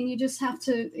friendships. I mean, you just have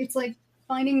to, it's like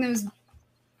finding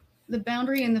the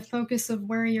boundary and the focus of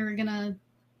where you're going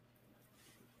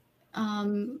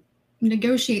to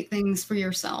negotiate things for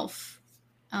yourself.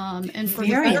 And for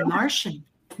very Martian.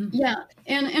 Yeah.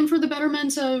 And for the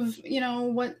betterment of,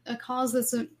 what a cause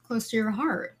that's close to your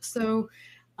heart. So,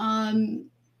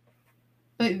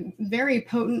 but very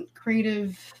potent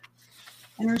creative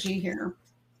energy here.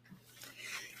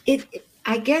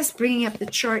 I guess bringing up the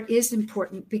chart is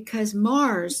important because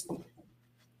Mars,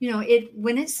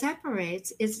 when it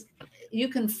separates, you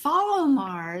can follow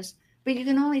Mars, but you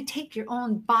can only take your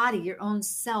own body, your own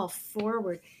self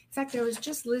forward. In fact, I was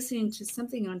just listening to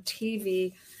something on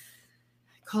TV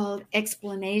called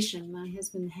Explanation. My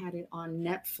husband had it on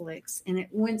Netflix, and it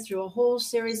went through a whole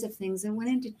series of things and went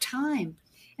into time.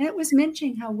 And it was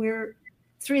mentioning how we're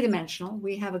 3-dimensional.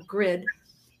 We have a grid.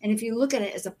 And if you look at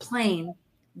it as a plane,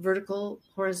 vertical,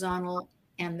 horizontal,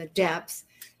 and the depth,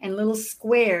 and little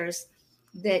squares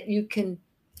that you can,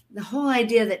 the whole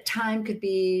idea that time could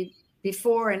be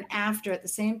before and after at the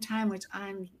same time, which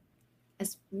I'm,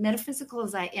 as metaphysical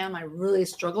as I am, I really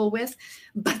struggle with.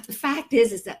 But the fact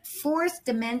is that 4th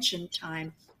dimension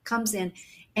time comes in,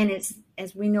 and it's,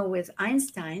 as we know with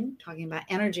Einstein, talking about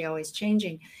energy always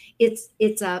changing, it's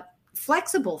a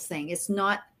flexible thing. It's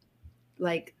not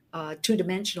like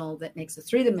 2-dimensional that makes a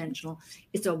 3-dimensional.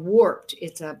 It's a warped.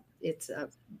 It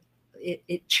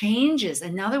changes.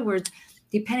 In other words,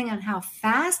 depending on how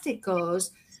fast it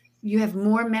goes, you have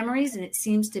more memories and it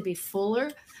seems to be fuller.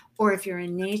 Or if you're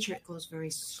in nature, it goes very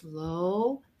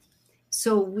slow.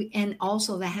 So and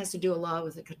also that has to do a lot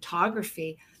with the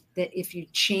cartography, that if you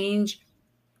change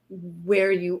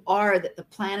where you are, that the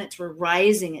planets were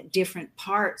rising at different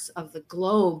parts of the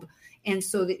globe. And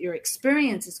so that your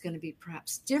experience is going to be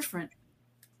perhaps different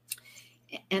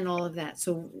and all of that.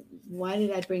 So why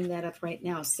did I bring that up right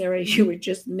now? Sarah, you were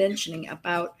just mentioning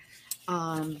about,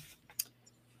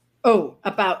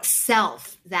 about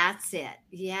self. That's it.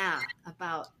 Yeah.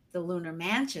 About the lunar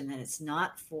mansion, that it's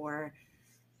not for,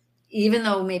 even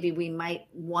though maybe we might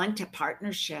want a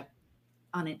partnership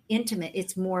on an intimate,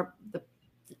 it's more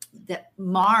that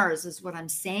Mars is what I'm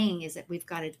saying, is that we've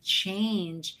got to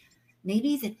change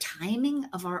maybe the timing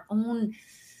of our own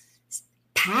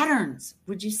patterns,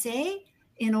 would you say,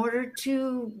 in order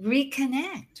to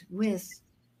reconnect with.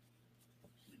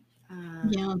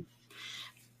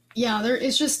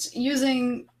 It's just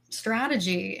using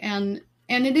strategy, and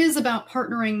it is about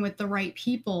partnering with the right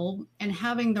people and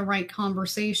having the right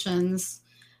conversations.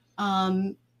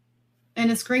 And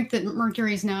it's great that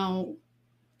Mercury is now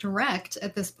direct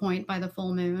at this point by the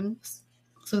full moon,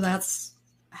 so that's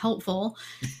helpful.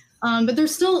 But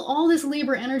there's still all this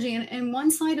Libra energy, and one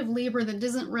side of Libra that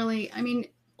doesn't really,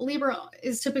 Libra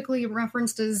is typically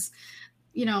referenced as,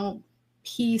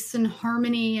 peace and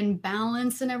harmony and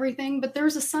balance and everything. But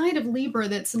there's a side of Libra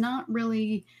that's not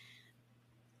really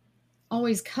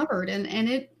always covered. And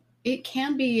it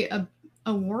can be a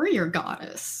warrior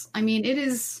goddess. It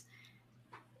is,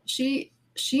 she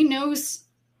knows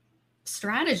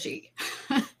strategy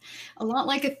a lot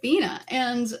like Athena,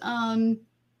 and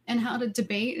how to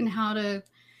debate and how to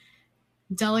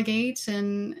delegate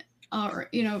and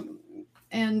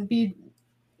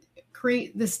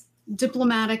create this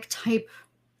diplomatic type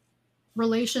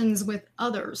relations with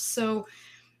others. So,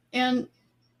 and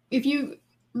if you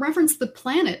reference the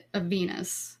planet of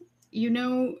Venus, you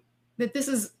know that this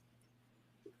is,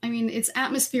 its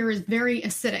atmosphere is very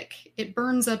acidic. It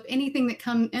burns up anything that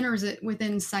enters it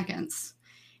within seconds.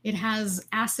 It has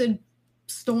acid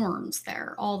storms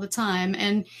there all the time,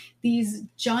 and these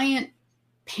giant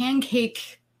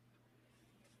pancake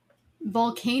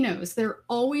volcanoes, they're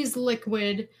always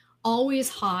liquid, always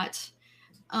hot,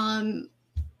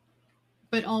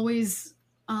 but always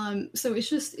so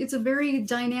it's a very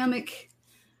dynamic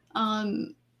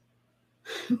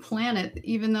planet,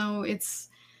 even though it's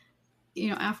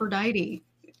Aphrodite.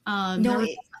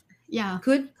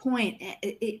 Good point.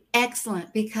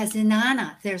 Excellent, because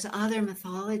Inanna, there's other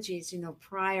mythologies,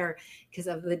 prior, because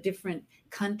of the different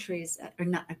countries, or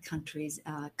not countries,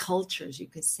 cultures, you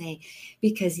could say.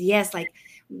 Because yes, like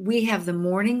we have the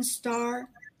morning star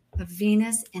of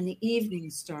Venus and the evening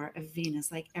star of Venus,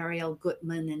 like Ariel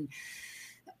Gutman and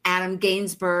Adam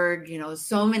Gainsbourg,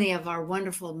 so many of our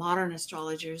wonderful modern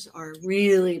astrologers are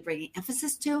really bringing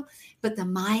emphasis to. But the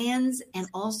Mayans, and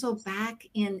also back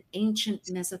in ancient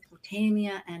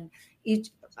Mesopotamia and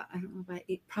Egypt, I don't know about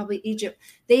probably Egypt,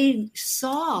 they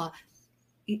saw,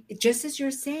 just as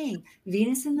you're saying,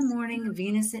 Venus in the morning,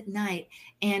 Venus at night.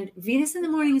 And Venus in the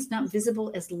morning is not visible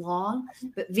as long,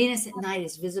 but Venus at night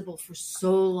is visible for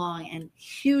so long and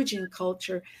huge in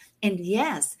culture. And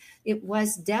yes, it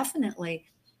was definitely,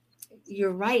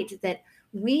 you're right, that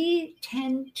we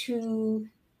tend to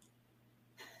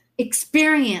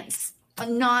experience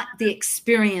not the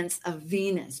experience of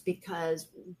Venus, because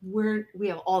we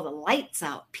have all the lights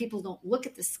out. People don't look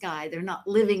at the sky. They're not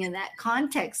living in that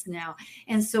context now.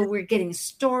 And so we're getting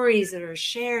stories that are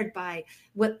shared by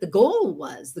what the goal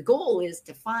was. The goal is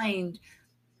to find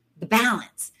the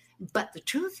balance. But the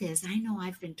truth is, I know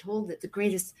I've been told that the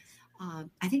greatest,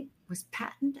 I think was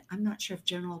Patton. I'm not sure if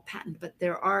General Patton, but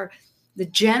there are the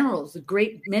generals,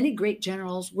 many great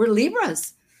generals were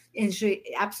Libras. And she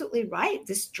absolutely right,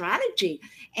 this strategy.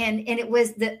 And it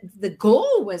was the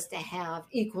goal was to have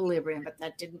equilibrium, but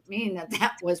that didn't mean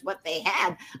that was what they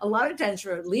had. A lot of times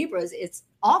for Libras, it's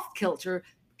off kilter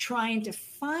trying to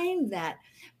find that.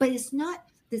 But it's not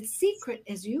the secret,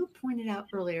 as you pointed out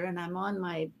earlier, and I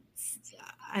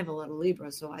have a lot of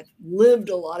Libra, so I've lived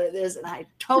a lot of this and I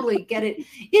totally get it,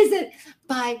 is that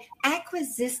by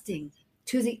acquiescing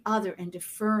to the other and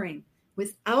deferring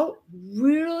without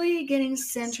really getting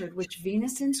centered, which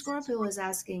Venus in Scorpio is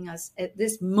asking us at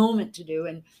this moment to do.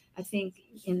 And I think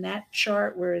in that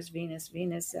chart, where is Venus?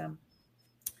 Venus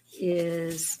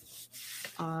is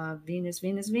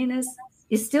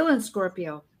still in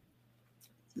Scorpio.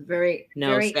 Very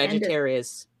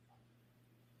Sagittarius.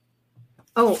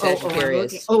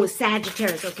 Sagittarius.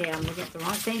 Sagittarius. Okay, I'm looking at the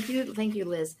wrong. Thank you,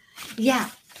 Liz. Yeah.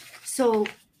 So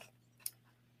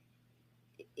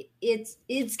it's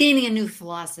gaining a new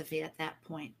philosophy at that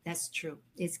point. That's true.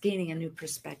 It's gaining a new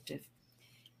perspective,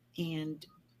 and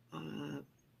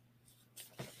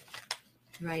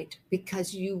right,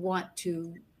 because you want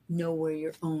to know where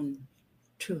your own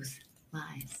truth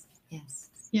lies.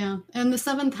 Yes. Yeah, and the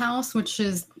seventh house, which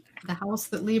is the house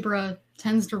that Libra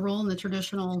tends to rule in the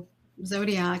traditional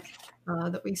zodiac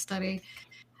that we study,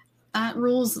 that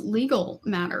rules legal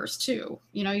matters too.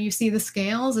 You see the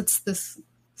scales. It's this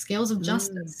scales of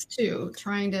justice too,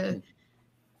 trying to,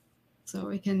 so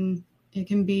it can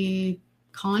be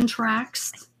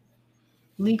contracts,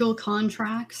 legal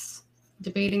contracts,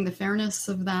 debating the fairness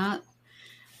of that,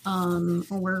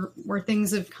 or where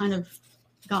things have kind of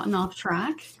gotten off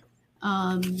track.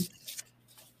 And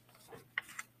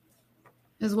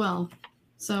as well.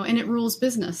 So, and it rules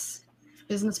business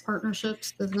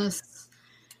partnerships, business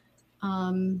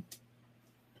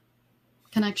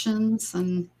connections,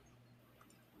 and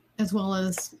as well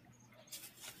as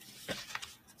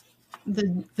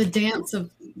the dance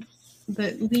of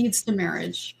that leads to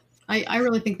marriage. I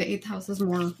really think the 8th house is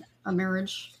more a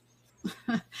marriage.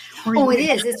 It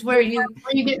is. It's where you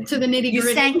get to the nitty-gritty.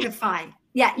 You sanctify.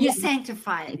 Yeah, you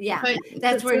sanctify it. Yeah,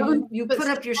 that's where you put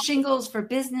up your shingles for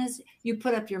business. You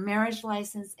put up your marriage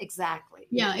license. Exactly.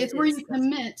 Yeah, it's where you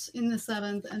commit in the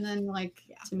 7th, and then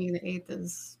to me, the 8th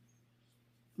is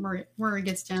where it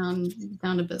gets down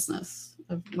to business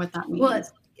of what that means. Well,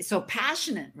 it's so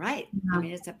passionate, right? Yeah. I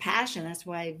mean, it's a passion. That's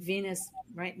why Venus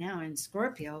right now in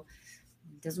Scorpio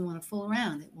doesn't want to fool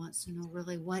around. It wants to know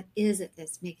really what is it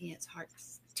that's making its heart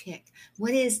tick.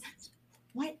 What is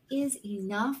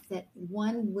enough that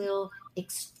one will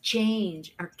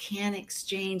exchange or can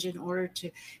exchange in order to,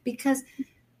 because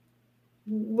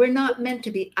we're not meant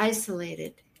to be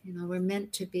isolated. We're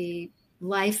meant to be,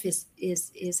 life is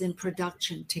in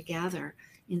production together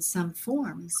in some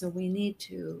form. So we need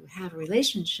to have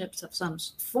relationships of some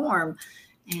form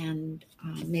and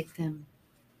make them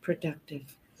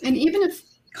productive. And even if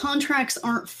contracts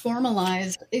aren't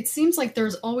formalized, it seems like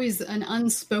there's always an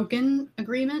unspoken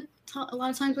agreement a lot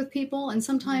of times with people. And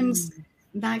sometimes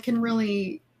that can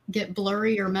really get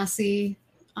blurry or messy.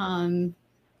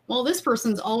 Well, this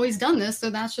person's always done this, so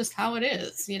that's just how it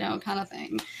is, kind of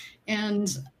thing. And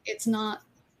it's not,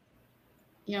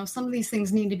 some of these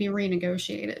things need to be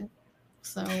renegotiated.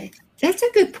 So that's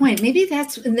a good point. Maybe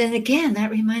then again, that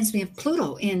reminds me of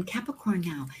Pluto in Capricorn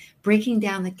now, breaking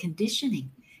down the conditioning.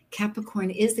 Capricorn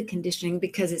is the conditioning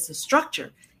because it's a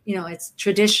structure. It's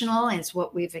traditional, and it's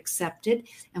what we've accepted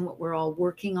and what we're all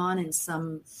working on in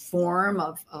some form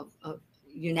of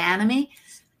unanimity.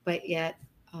 But yet,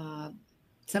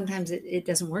 sometimes it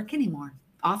doesn't work anymore.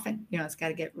 Often, it's got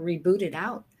to get rebooted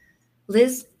out.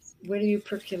 Liz, what are you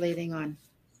percolating on?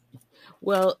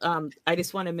 Well, I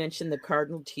just want to mention the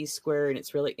cardinal T-square, and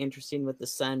it's really interesting. With the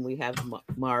sun, we have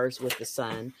Mars with the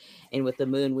sun, and with the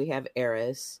moon, we have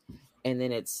Eris, and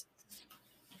then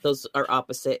those are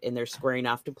opposite, and they're squaring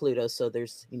off to Pluto. So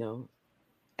there's,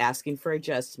 asking for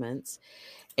adjustments.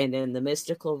 And then the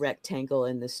mystical rectangle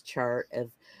in this chart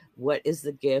of what is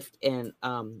the gift, and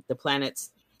the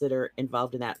planets that are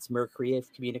involved in that's Mercury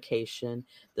of communication,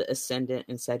 the ascendant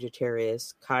in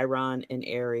Sagittarius, Chiron in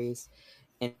Aries,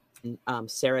 and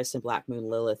Ceres and Black Moon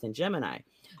Lilith in Gemini.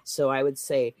 So I would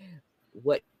say,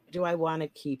 what do I want to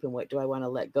keep and what do I want to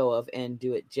let go of, and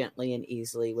do it gently and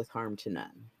easily with harm to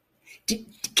none.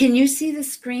 Can you see the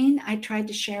screen? I tried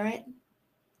to share it.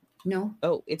 No?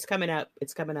 Oh, it's coming up.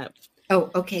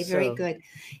 Oh, okay. Very good.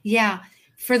 Yeah.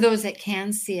 For those that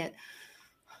can see it.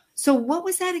 So what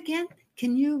was that again?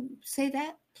 Can you say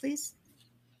that, please?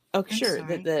 Oh, sure.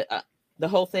 The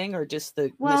whole thing, or just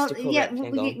the mystical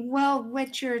rectangle? Well,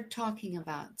 what you're talking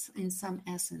about in some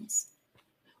essence.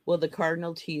 Well, the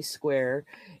cardinal T-square,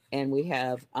 and we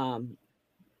have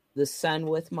the sun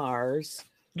with Mars.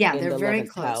 Yeah, they're very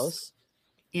close. House.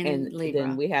 In Libra.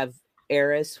 Then we have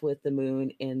Eris with the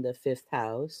moon in the 5th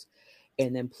house,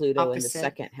 and then Pluto opposite. In the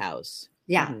 2nd house.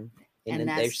 Yeah. Mm-hmm. And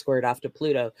then they're squared off to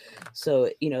Pluto. So,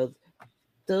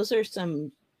 those are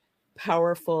some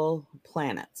powerful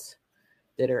planets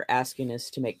that are asking us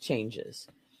to make changes.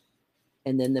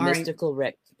 And then the mystical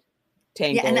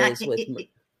rectangle is with...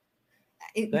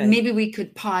 Maybe we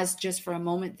could pause just for a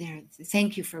moment there.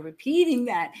 Thank you for repeating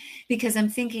that, because I'm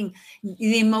thinking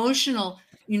the emotional,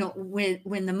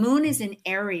 when the moon is in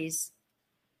Aries,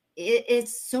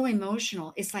 it's so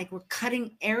emotional. It's like we're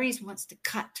cutting. Aries wants to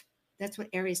cut. That's what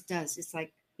Aries does. It's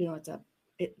like,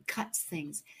 it cuts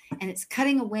things, and it's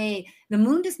cutting away. The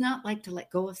moon does not like to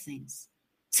let go of things.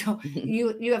 So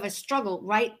you have a struggle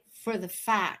right for the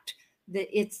fact that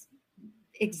it's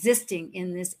existing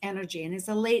in this energy, and it's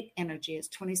a late energy. It's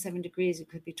 27 degrees. It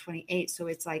could be 28. So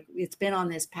it's like, it's been on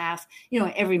this path,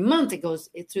 every month it goes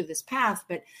through this path,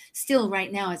 but still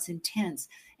right now it's intense.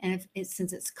 And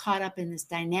since it's caught up in this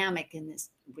dynamic, in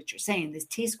this, what you're saying, this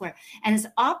T-square, and it's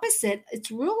opposite, it's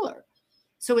ruler.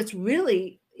 So it's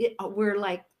really, we're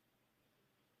like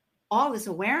all this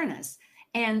awareness,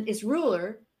 and its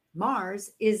ruler, Mars,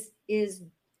 is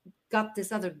got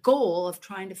this other goal of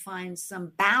trying to find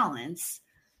some balance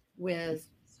with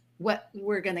what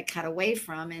we're going to cut away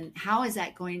from, and how is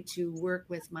that going to work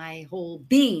with my whole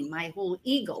being, my whole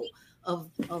ego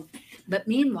but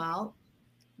meanwhile,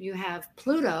 you have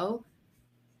Pluto,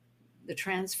 the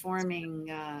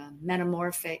transforming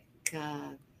metamorphic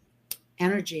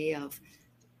energy of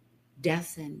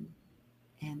death and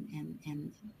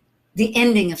the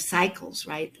ending of cycles,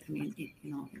 right? I mean, you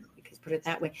know, we could put it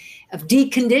that way, of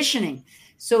deconditioning.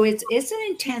 So it's an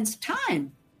intense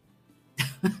time.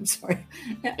 I'm sorry.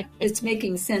 It's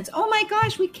making sense. Oh my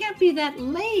gosh, we can't be that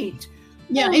late.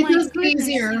 Yeah, it does get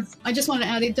easier. I just want to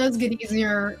add, it does get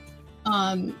easier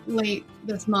late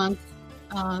this month.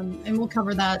 And we'll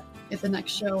cover that at the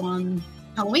next show on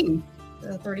Halloween,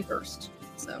 the 31st.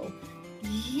 So,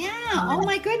 yeah. Oh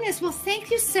my goodness. Well,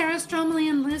 thank you, Sarah Stromley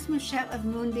and Liz Mouchette of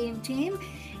Moonbeam Team.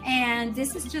 And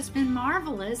this has just been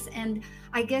marvelous. And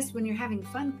I guess when you're having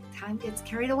fun, time gets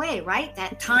carried away, right?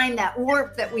 That time, that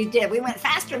warp that we did, we went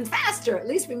faster and faster. At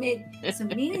least we made some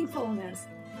meaningfulness.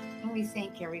 And we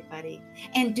thank everybody.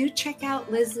 And do check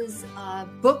out Liz's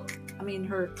book. I mean,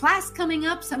 her class coming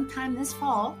up sometime this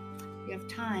fall. You have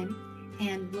time.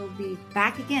 And we'll be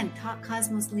back again. Talk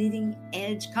Cosmos Leading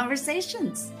Edge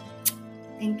Conversations.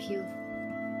 Thank you.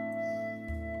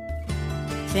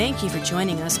 Thank you for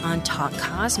joining us on Talk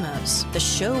Cosmos, the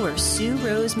show where Sue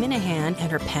Rose Minahan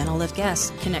and her panel of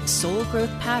guests connect soul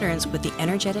growth patterns with the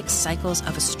energetic cycles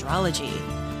of astrology.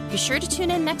 Be sure to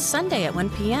tune in next Sunday at 1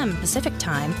 p.m. Pacific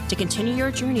Time to continue your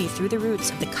journey through the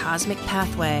roots of the cosmic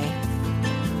pathway.